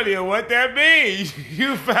me earlier what that means.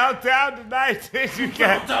 You found out tonight that you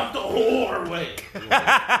got. Out the whore way. Ain't no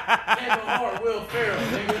whore, Will Ferrell,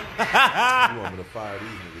 nigga. You want me to fire these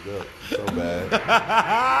niggas up so bad.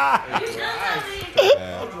 You done that me? So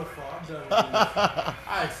bad. I'm done with this. I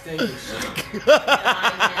extend your shit.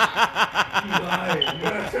 You lying.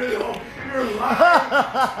 You're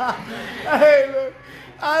lying. Hey, look.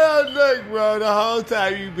 I don't think, bro. The whole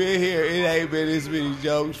time you been here, it ain't been this many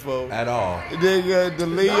jokes, folks. At all. Nigga, the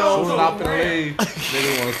Soon Leo. as I finna leave,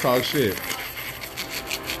 niggas wanna talk shit.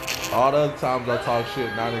 All the other times I talk shit,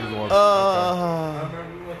 now niggas wanna I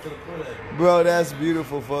remember we went to the pool. Bro, that's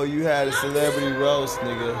beautiful, folks. You had a celebrity roast,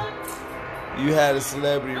 nigga. You had a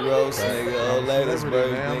celebrity roast, nigga. Old latest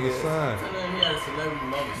birth, Damn, the nigga. sun. Tell him he had a celebrity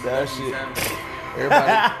moment. That Celebrity shit.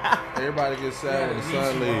 time. Everybody gets sad when the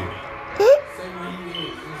sun leaves. Say what he is.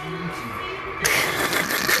 It's YouTube.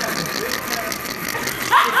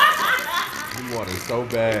 You want it so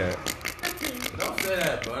bad. Don't say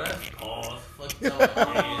that, bro. That's pause. Fuck your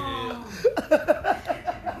man.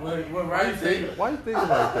 What right say? Why you thinking like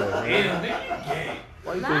that, man? Damn, nigga, you gay.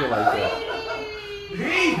 Why you thinking like that?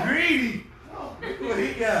 He greedy. Look what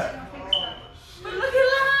he got. Look at that.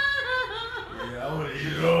 Yeah, I want to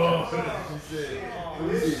eat it all. She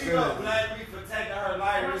said. She gonna blame me for taking her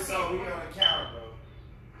lighter, so we on the counter, bro.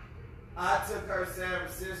 I took her San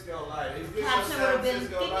Francisco lighter. Is this your Caption San would have been,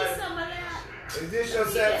 Francisco give me lighter? some of that. Is this your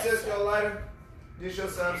San Francisco lighter? This your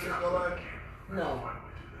San Francisco lighter? No.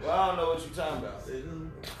 Well, I don't know what you're talking about.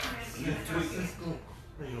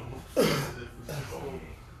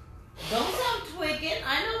 Don't stop tweaking. I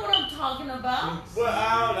know what I'm talking about. Well,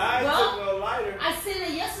 I Well, took no lighter. I seen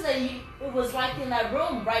it yesterday. It was like in that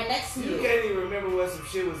room right next to You you. can't even remember what some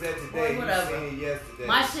shit was at today. Well, You whatever. seen it yesterday.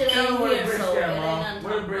 My shit Tell ain't her where the here, brisk so it cat, ain't Mom. nothing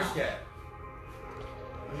Where the to brisk talk cat?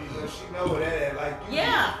 Well, she know where that at. Like you.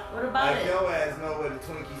 Yeah, what about Like it? your ass know where the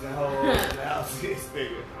Twinkies and hoes in the house is,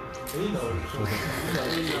 nigga. He knows.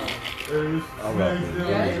 I love it.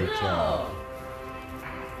 Yeah, As you a child.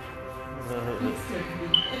 know.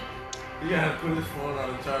 You gotta put his phone on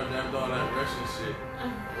the charger after all that Russian shit.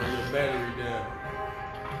 Run your battery down.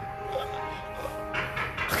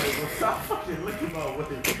 Hey, well, stop fucking looking my way, bro.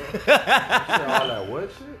 You said all that what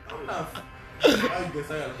shit? I'm not. I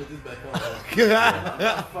guess I gotta put this back on. I'm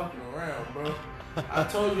not fucking around, bro. I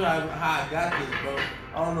told you how I got this, bro.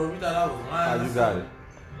 I don't know if you thought I was lying. How or you got something. it?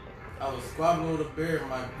 I was squabbling with a bear, and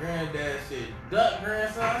my granddad said, "Duck,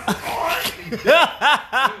 grandson." I said, "All right." He ducked. He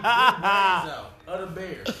blew brains out of the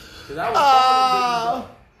bear. Cause I was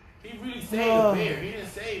fucking with him. He really saved the bear. He didn't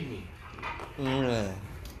save me. Man,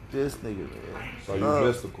 this nigga, man. So you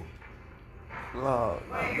mystical. Lord.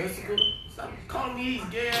 I'm mystical. Stop calling me these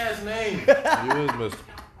gay ass names. You is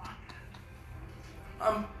mystical.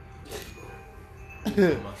 I'm.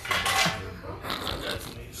 Yeah,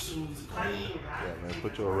 man.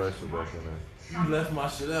 Put your eraser back in there. You left my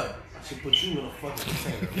shit up. I should put you in a fucking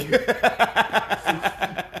container.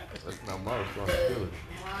 That's not my responsibility.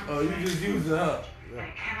 Oh, you just use it up.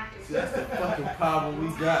 See, that's the fucking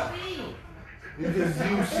problem we got. We just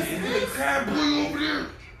use shit. Is it a crab boy over there?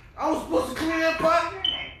 I was supposed to clean that pot?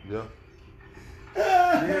 Yeah.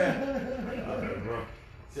 Yeah. Alright, bro.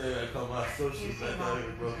 See, I gotta call my associates back out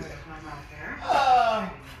here, bro.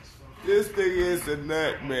 This nigga is a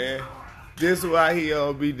nut, man. This why he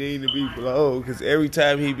don't be needing to be blown. Cause every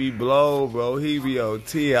time he be blown, bro, he be on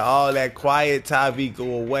T. All that quiet time he go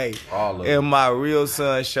away. All of it. And my real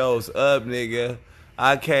son shows up, nigga.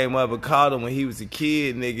 I came up and called him when he was a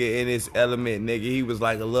kid, nigga, in his element, nigga. He was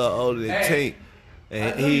like a little older than Tink.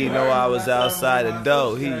 And he didn't know I was outside the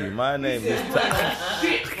door. My name is Ty.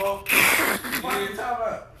 Shit, folks. What are you talking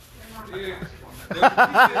about? Who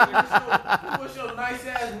was your nice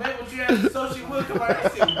ass man? What you had to associate with? Come on, I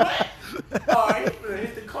said, what? Alright, you finna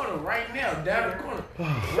hit the corner right now, down the corner,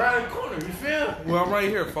 around the corner, you feel? Well, I'm right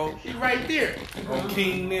here, folks. He right there. On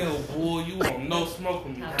King Neil, boy, you on no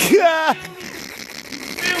smoking me. Yeah.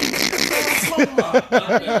 Feel me? That's what I'm talking about.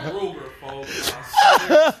 Like that Ruger, folks. I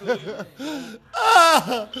swear to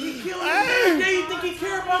you. He killing me every day. You think he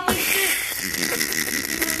care about this shit?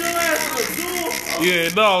 Put your ass in a duel. Yeah,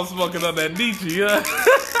 no, I'm smoking on that Nietzsche, yeah.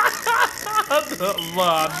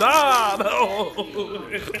 My dog, no.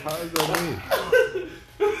 How is that mean?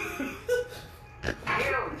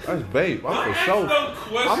 That's babe. I'm for sure.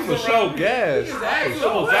 I'm for sure gas. I'm for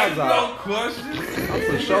sure Zaza. No questions. I'm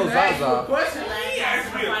for sure Zaza. Question? He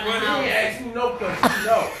asked me a He question. asked me no question.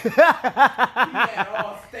 No. He had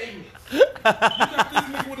all statements. You got this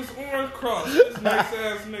nigga with his orange cross. This nice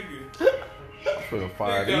ass nigga. I'm finna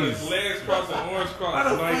fire He got his these. legs crossed and orange cross. Why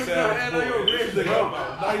the Nice fuck ass you boy. had your This ribs nigga go?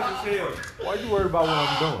 nice as hell. Why you worried about what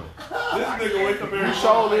I'm doing? This nigga wake up every You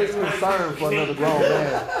surely is concerned for another grown man.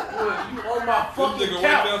 You on my This fucking nigga wake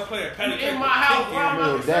couch. up playing patty You cake in my with house, Pinky bro. and I'm in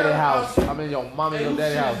your daddy house. I'm in your mom and your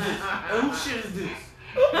daddy house. And who shit is this?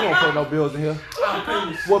 You don't pay no bills in here. I'm paying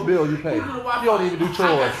this shit. What bill you pay? You don't even do I got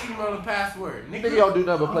chores. email and password. Nigga, you don't do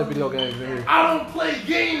nothing but play video games in here. I don't play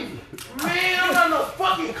games. Man, I'm not no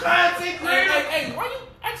fucking content Hey, creator. hey, why you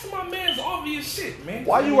asking my man's obvious shit, man?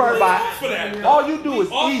 Why you worried We off about for that. all you do We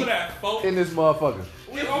is off eat for that, folks. in this motherfucker?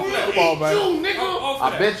 We off for that. Come on, man. You, nigga. Off for I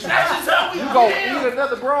that. bet you. That's just how we You go feel. eat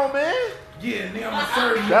another grown man? Yeah, nigga, I'm gonna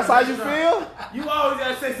serve you. That's how you feel? You always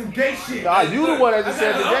gotta say some gay shit. Nah, you the one that just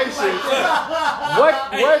said the gay shit.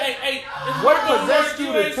 What possessed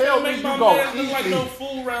you to tell me you gonna eat like me? no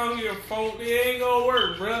fool around here, folks. It ain't gonna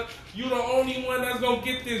work, bro. You the only one that's gonna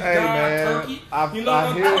get this Hey, man, turkey. I You know what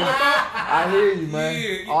I'm hear talking you. about? I hear you, man.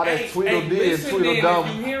 Yeah. All that Hey, Tweedledee and listen then. Tweedledum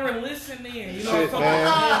If you hearing, listen then. You know shit, what I'm man.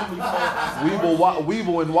 talking about?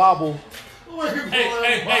 Weeble and wobble. Hey, look.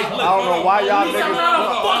 I don't know why y'all At least I'm not a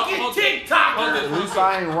niggas. fucking TikToker. At least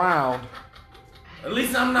I ain't round. At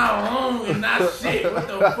least I'm not wrong and not shit. What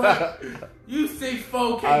the fuck? You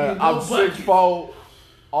 6'4" can't get no I'm bucket. 6'4",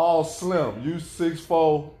 all slim. You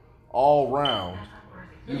 6'4", all round.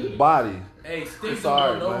 You body. Hey, sticks It's don't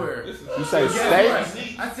alright, go nowhere. man. You say Guess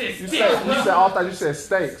steaks? what? I said You sticks. said, I thought you said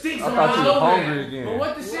steaks. Sticks I thought you around was over hungry there. again. But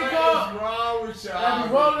what the shit called? wrong with That be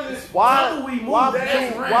y'all? rolling this Why tumbleweed move. why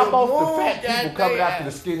That's both the random. fat people coming after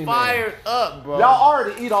the skinny man? Fired up, bro. Y'all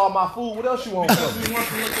already eat all my food. What else you want from me? We want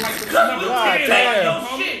to look like the God number damn. 10.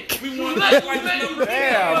 Damn. Shit. We want to look like the number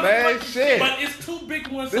 10. Damn, man, shit. But it's two big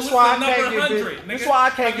ones, so This it's why I the number can't get 100, big. nigga. This why I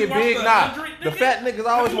can't Have you get watched big the now. 100, The nigga? fat niggas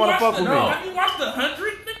always want to fuck with me. Have you watched the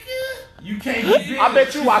 100, nigga? You can't get big. I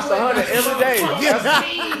bet you watch the 100 every day.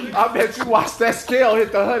 I bet you watch that scale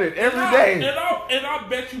hit the 100 every day. And I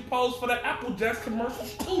bet you pose for the Apple Jacks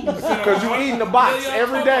commercials too. Cause you eating the box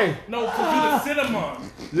every day. No, cause you the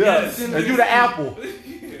cinnamon. Yeah, and you the apple.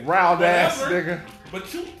 Round ass Whatever. nigga.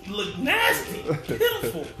 But you look nasty,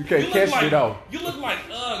 pitiful. You can't look catch like, me though. You look like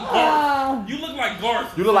Garth. You look like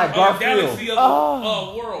Garth. You look like Garfield. Galaxy of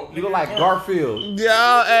the world. You look like Garfield. Y'all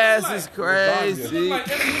ass is You crazy. look like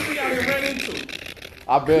every movie I done ran into.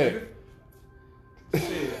 I bet.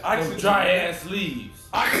 Them dry ass leaves.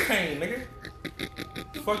 Octane, nigga.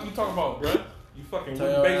 Fuck you talking about, bruh? You fucking Tell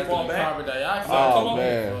your ass baseball to bat. carbon dioxide. Oh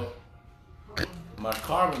man. My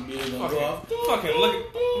carbon bill gonna go off. Fucking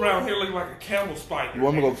look around here looking like a camel spider. You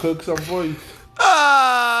want me to go cook something for you?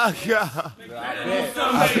 Ah, God. Yes.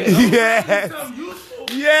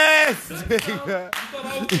 Yes, nigga.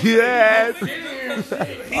 Yes.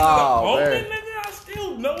 He's Oh, a man. nigga. I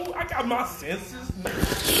still know. I got my senses.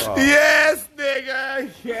 Yes, nigga.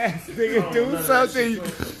 Yes, nigga. Do something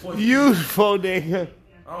useful, nigga.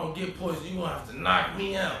 I don't get poison. You gonna have to knock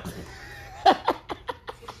me out.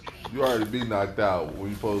 You already be knocked out when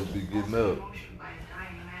you supposed to be getting up.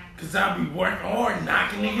 Cause I be working hard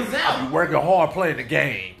knocking niggas out. You working hard playing the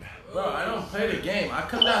game. Bro, I don't play the game. I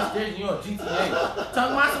come downstairs and you on GTA.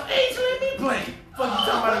 Talking about some H, let me play. Fuck you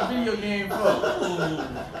talking about a video game for?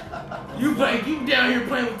 You down here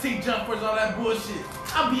playing with T-jumpers, all that bullshit.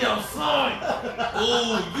 I'll be outside.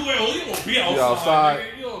 Ooh, you gonna be outside. outside.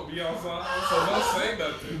 Nigga. You gonna be outside. So don't say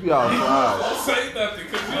nothing. You be outside. Don't say nothing,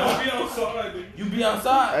 cause you gonna be outside. Nigga. You be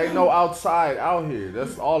outside. Ain't no outside out here.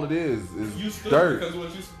 That's all it is. It's You stood dirt. because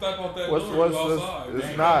once you stuck on that What's door, you outside.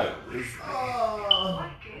 it's not. It's,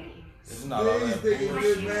 It's not all These that niggas bullshit.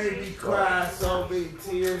 just made me cry so many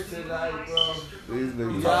tears tonight, bro. these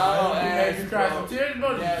niggas. Y'all You made you cry ass, some bro. tears, bro.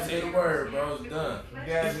 Yeah, Just say the word, bro. It's done.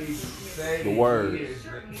 Got me saying The word.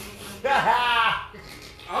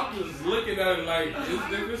 I'm just looking at it like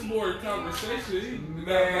it's more conversation. You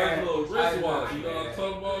got a Man, nice little wristwatch. You know what I'm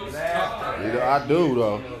talking about? It's time. You know, I do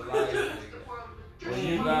though. When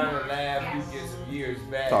you learn to laugh, you get some years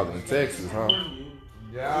back. Talking to Texas, huh?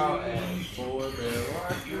 Y'all ass. Boy, man,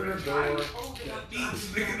 walk through the door.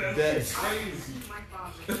 Nigga, That's crazy.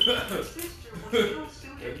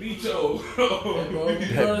 That Nicho. Hey, bro,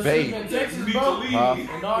 you go to bait. sleep in Texas, bro, Huh?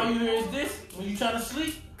 and all you hear is this when you trying to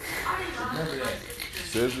sleep. Remember that.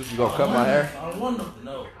 Scissors, you gonna cut my hair? I don't want them to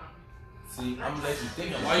know. See, I'm gonna let you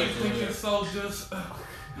think about Why you it. think you're so just?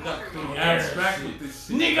 You got to think Yeah, abstract shit. with this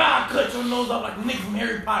shit. Nigga, I cut your nose off like the nigga from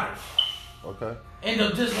Harry Potter. Okay. End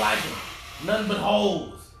up just like him. Nothing but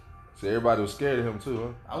holes. See, everybody was scared of him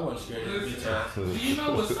too, I wasn't scared of this bitch ass. huh? Do you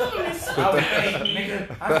know what celery I was succotash hey, mean?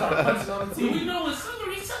 nigga. I started punching on the Do you TV. know what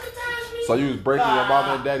celery succotash mean? So you was breaking your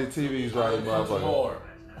mama and daddy TVs right Punching now, motherfucker. hard.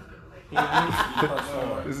 He needs to be punched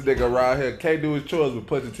hard. This nigga around here can't do his chores but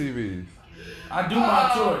punching TVs. I do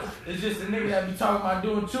my chores. It's just the nigga that be talking about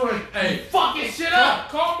doing chores. Hey, fucking shit up.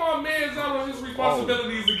 Call my man's out on his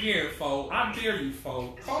responsibilities again, folks. I dare you,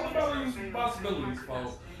 folks. Call him out on his responsibilities,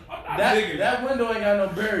 folks. I'm not digging That window ain't got no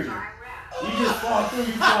barrier. You just fall through,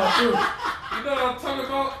 you fall through. You know what I'm talking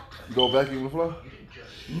about? You go vacuum the floor?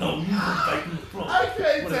 No, you go back in the floor. I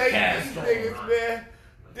can't With a take cast these on. niggas, man.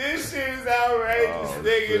 This shit is outrageous, Oh,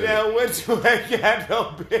 nigga. shit. That winter ain't got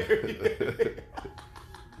no barrier.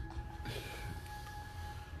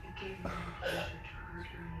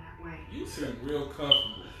 You seem real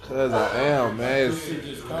comfortable. Cause I am, man. Cause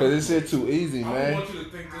this shit too easy, I don't man. want you to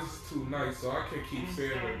think this is too nice, so I can keep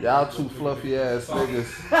saying it. Y'all too fluffy ass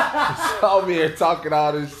niggas. Over here talking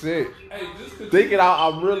all this shit. Hey, just 'cause Thinking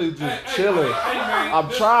I'm really just chilling. man, I'm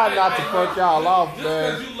trying not to fuck y'all off, just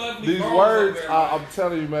man. 'cause you love me These bones words, up there, I'm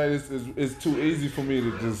telling you, man, it's too easy for me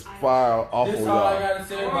to just fire off on This all I y'all. gotta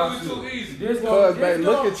say Why about is it too you. easy? This Cause, man,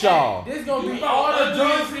 look at y'all. This gonna You be thought all the ugly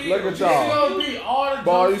jokes. as hell. Look at This y'all. gonna be all the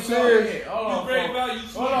Boy, you jokes. serious? Hold You on, great folks. value,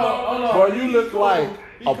 Hold on, hold on. Boy, you look like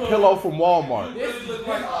a pillow from Walmart. You really look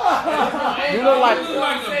like You look like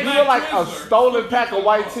a you look like a Twizzler. stolen pack of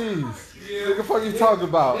white teas. Yeah. Nigga, fuck you talking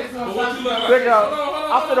about? This But gonna what you look like? Nigga, Hold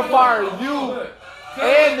on, I'm finna fire you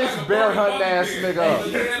and this bear hunting ass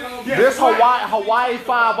nigga. This Hawaii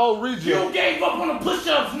 5-0 region. You gave up on the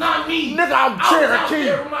push-ups, not me. Nigga, I'm I was out Cherokee.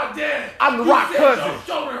 there with my dad. I'm the He Rock said cousin. your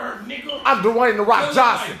shoulder hurt, nigga. I'm Dwayne the Rock Look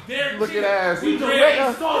Johnson. like Derek Look at Jeter. ass. We the Nigga,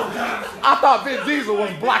 Red Soul Johnson. I thought Vin Diesel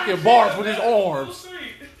was blocking bars with his arms.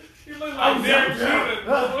 You look like Derek Jeter.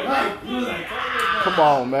 Come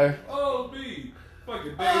on, man. Oh, me.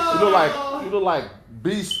 Fucking Dave. You look like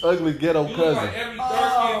Beast ugly ghetto You look cousin. like every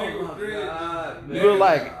dark-skinned nigga with dread. You look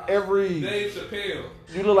like every Dave Chappelle.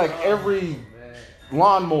 you look like every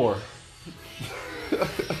lawnmower.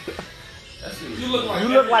 You look like You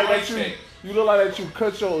look like every that you white chick. you look like that you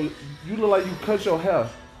cut your hair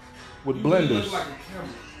with You blenders. look like a camera.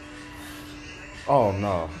 Oh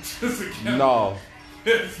no. Just a camera. No.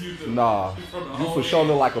 Yes, you do. Nah. You from the You whole for sure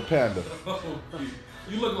look like a panda. Oh,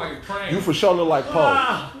 you look like a train. You for sure look like Poe.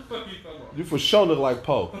 What you talking about? You for sure look like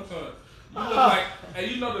Poe. You look like, and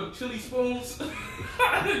you know the chili spoons?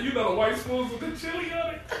 You know the white spoons with the chili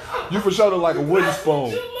on it? You for sure look like a wooden spoon.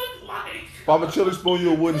 You look like. If I'm a chili spoon,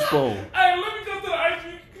 you a wooden spoon. Hey, let me go to the ice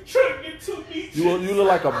cream. You try to get two each. You look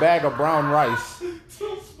like a bag of brown rice. 2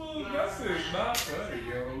 spoons. That shit's not funny,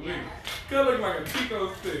 yo. Could look like a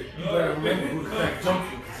Chico stick. You better remember who the fat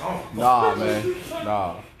junkie was on. Nah, man.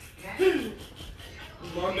 Nah.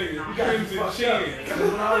 My nigga Crimson Chin.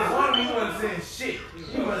 When I was on him, he wasn't saying shit.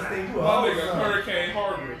 He wasn't saying you My all nigga Hurricane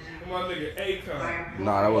Harbor. My nigga Akon.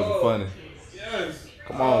 Nah, that wasn't funny. Yes.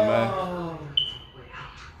 Come on, man.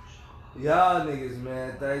 Y'all niggas,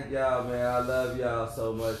 man. Thank y'all, man. I love y'all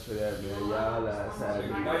so much for that, man. Y'all last had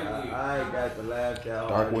me. I ain't got to laugh that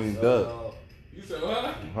hard. Darkwing so Duck. long. You said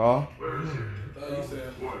what? Huh? You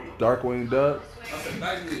said. Darkwing Duck. I said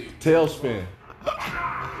Nightwing. Tailspin.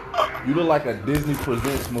 You look like a Disney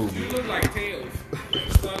Presents You movie. look like Tails.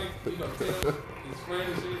 Sonic, you know, Tails is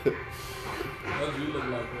friend and shit. That's what you look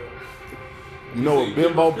like, bro. You know what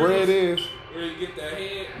bimbo bread is? Where you get that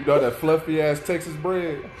head. You know that fluffy ass Texas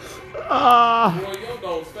bread? Boy, your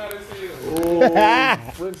nose fat as hell.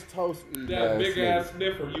 Oh, French toast eating That ass big nigga. ass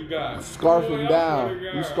sniffer you got. Scarf Boy, him I down. swear to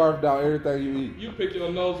You God. scarf down everything you eat. You pick your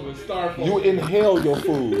nose with styrofoam. You inhale your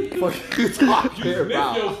food. Fuck you talking You sniff your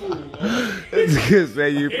about? food. It's good say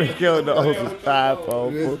you pick your nose with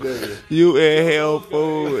styrofoam. This nigga. You inhale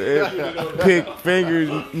food and pick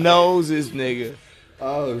fingers, noses, nigga.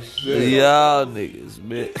 Oh shit. Y'all niggas,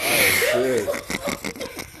 man. Shit.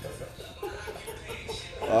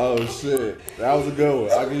 Oh shit. That was a good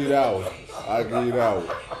one. I'll give you that one. I'll give you that one.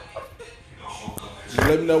 Just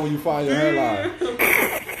let me know when you find your hairline.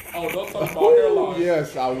 Oh, don't talk about hairline.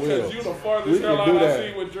 Yes, I will. Because you the We farthest can hairline do I that.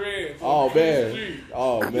 see with dreads. Oh On man. PSG.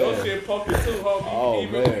 Oh Your man. shit poking too, homie. Oh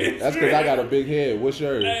Even man. with That's because I got a dreads. big head. What's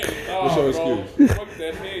yours? Hey, What's your bro. excuse? Fuck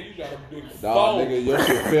that head, you got a big Nah, phone. nigga, your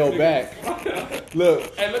shit fell back.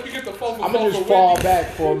 Look, Hey, let me get the phone for I'm four gonna for just fall Wendy's. back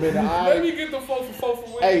for a minute. Let me get the phone for four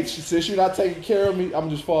for Hey, Wendy's. since you're not taking care of me, I'm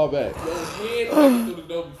just fall back. Your head passing through the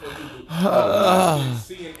door before you do. Oh,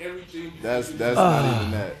 seeing everything. That's not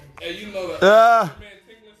even that. Hey, you know that. Ah. Man,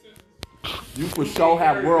 tingling senses. You for sure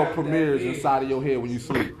have world premieres inside of your head when you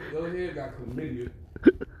sleep. Your head got chlamydia.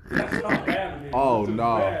 That's not bad. Oh, It's just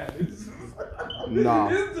no. bad. It's Nah.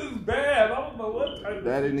 It's just bad. I don't know what type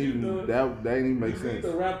That of didn't shit even you doing. that ain't even make You need sense.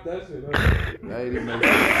 to wrap that shit up. That ain't even make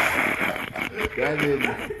sense. That didn't.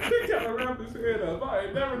 He gotta wrap his head up. I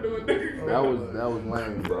ain't never doing that. That was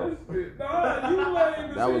lame, bro. Nah, you lame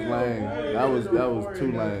as That was hell, lame. boy. That was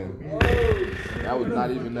too lame. Oh, shit. That was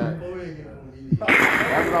not even that.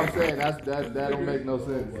 That's what I'm saying. That don't make no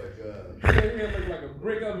sense. Your head look like a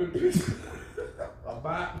brick oven piece. A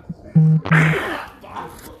bop.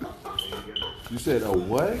 You said a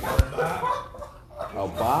what? A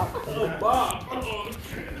bop? A bop.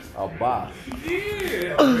 A bop.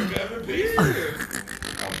 Yeah. Brick oven piece.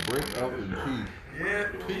 A brick oven piece. Yeah,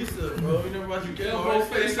 pizza, bro. You never watch you get Elbow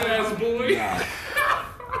face ass boy.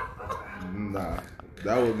 Nah.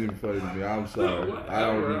 That wasn't even funny to me. I'm sorry. I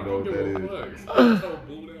don't even know what that is. is.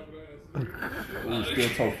 You still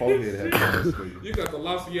talk forehead had You got the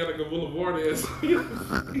La Cienega Boulevard ass.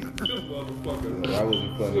 This motherfucker. That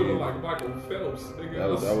wasn't funny. Looking like Michael Phelps. Nigga. That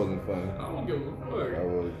wasn't funny. I don't give a fuck. That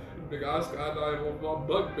was. Nigga, I skydive off my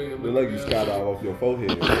buck band. Look like you skydive off your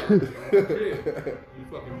forehead. You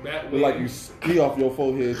fucking bat. Look like you ski off your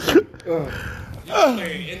forehead. You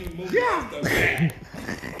playing any movie is the bat.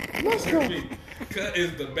 Let's go. Cut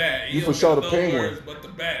is the bat. You for sure the penguin. Words but the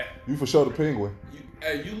bat. You for sure the penguin.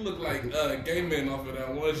 Hey, you look like Gay Man off of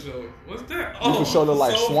that one show. What's that? You for sure look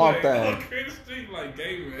like Swamp Thing. Chris Street like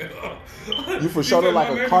Gay Man. You for sure look like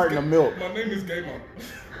a carton of milk. My name is Gay Man.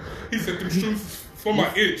 He said them shoes for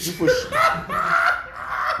my itch. You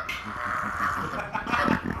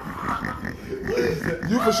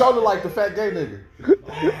for sure look like the fat gay nigga.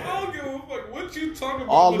 I don't give a fuck what you talking about.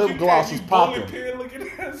 All lip gloss is popping. Bowling pin looking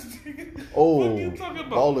ass nigga. Oh, what you talking about?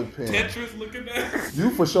 bowling pin. Tetris looking ass. You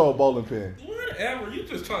for sure a bowling pin. Whatever. You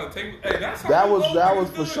just trying to take. Hey, that's how That was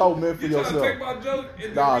for sure meant for yourself. You trying to take my joke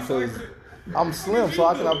and Nah, then cause replace it? I'm slim, so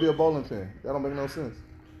I cannot be a bowling pin. That don't make no sense.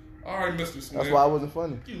 All right, Mr. Smith. That's why it wasn't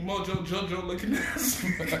funny. You Mojo Jojo looking ass.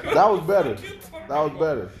 That was better. That was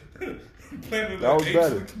better. That was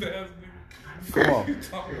better. Come on.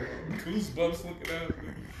 Goosebumps looking ass.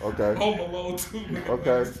 Okay. Home Alone 2 looking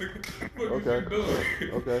Okay. ass. What Okay. you doing?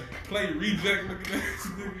 Okay. Play reject looking ass.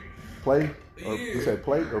 Play? Or, Yeah. You said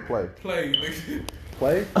play or play? Play, nigga.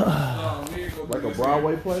 Play? We ain't gonna Like do a this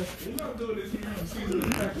Broadway here. play? We're not doing this here. You see the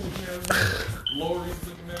pack looking ass. Lori's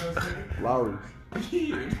looking ass. Nigga. Lowry.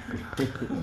 Yeah.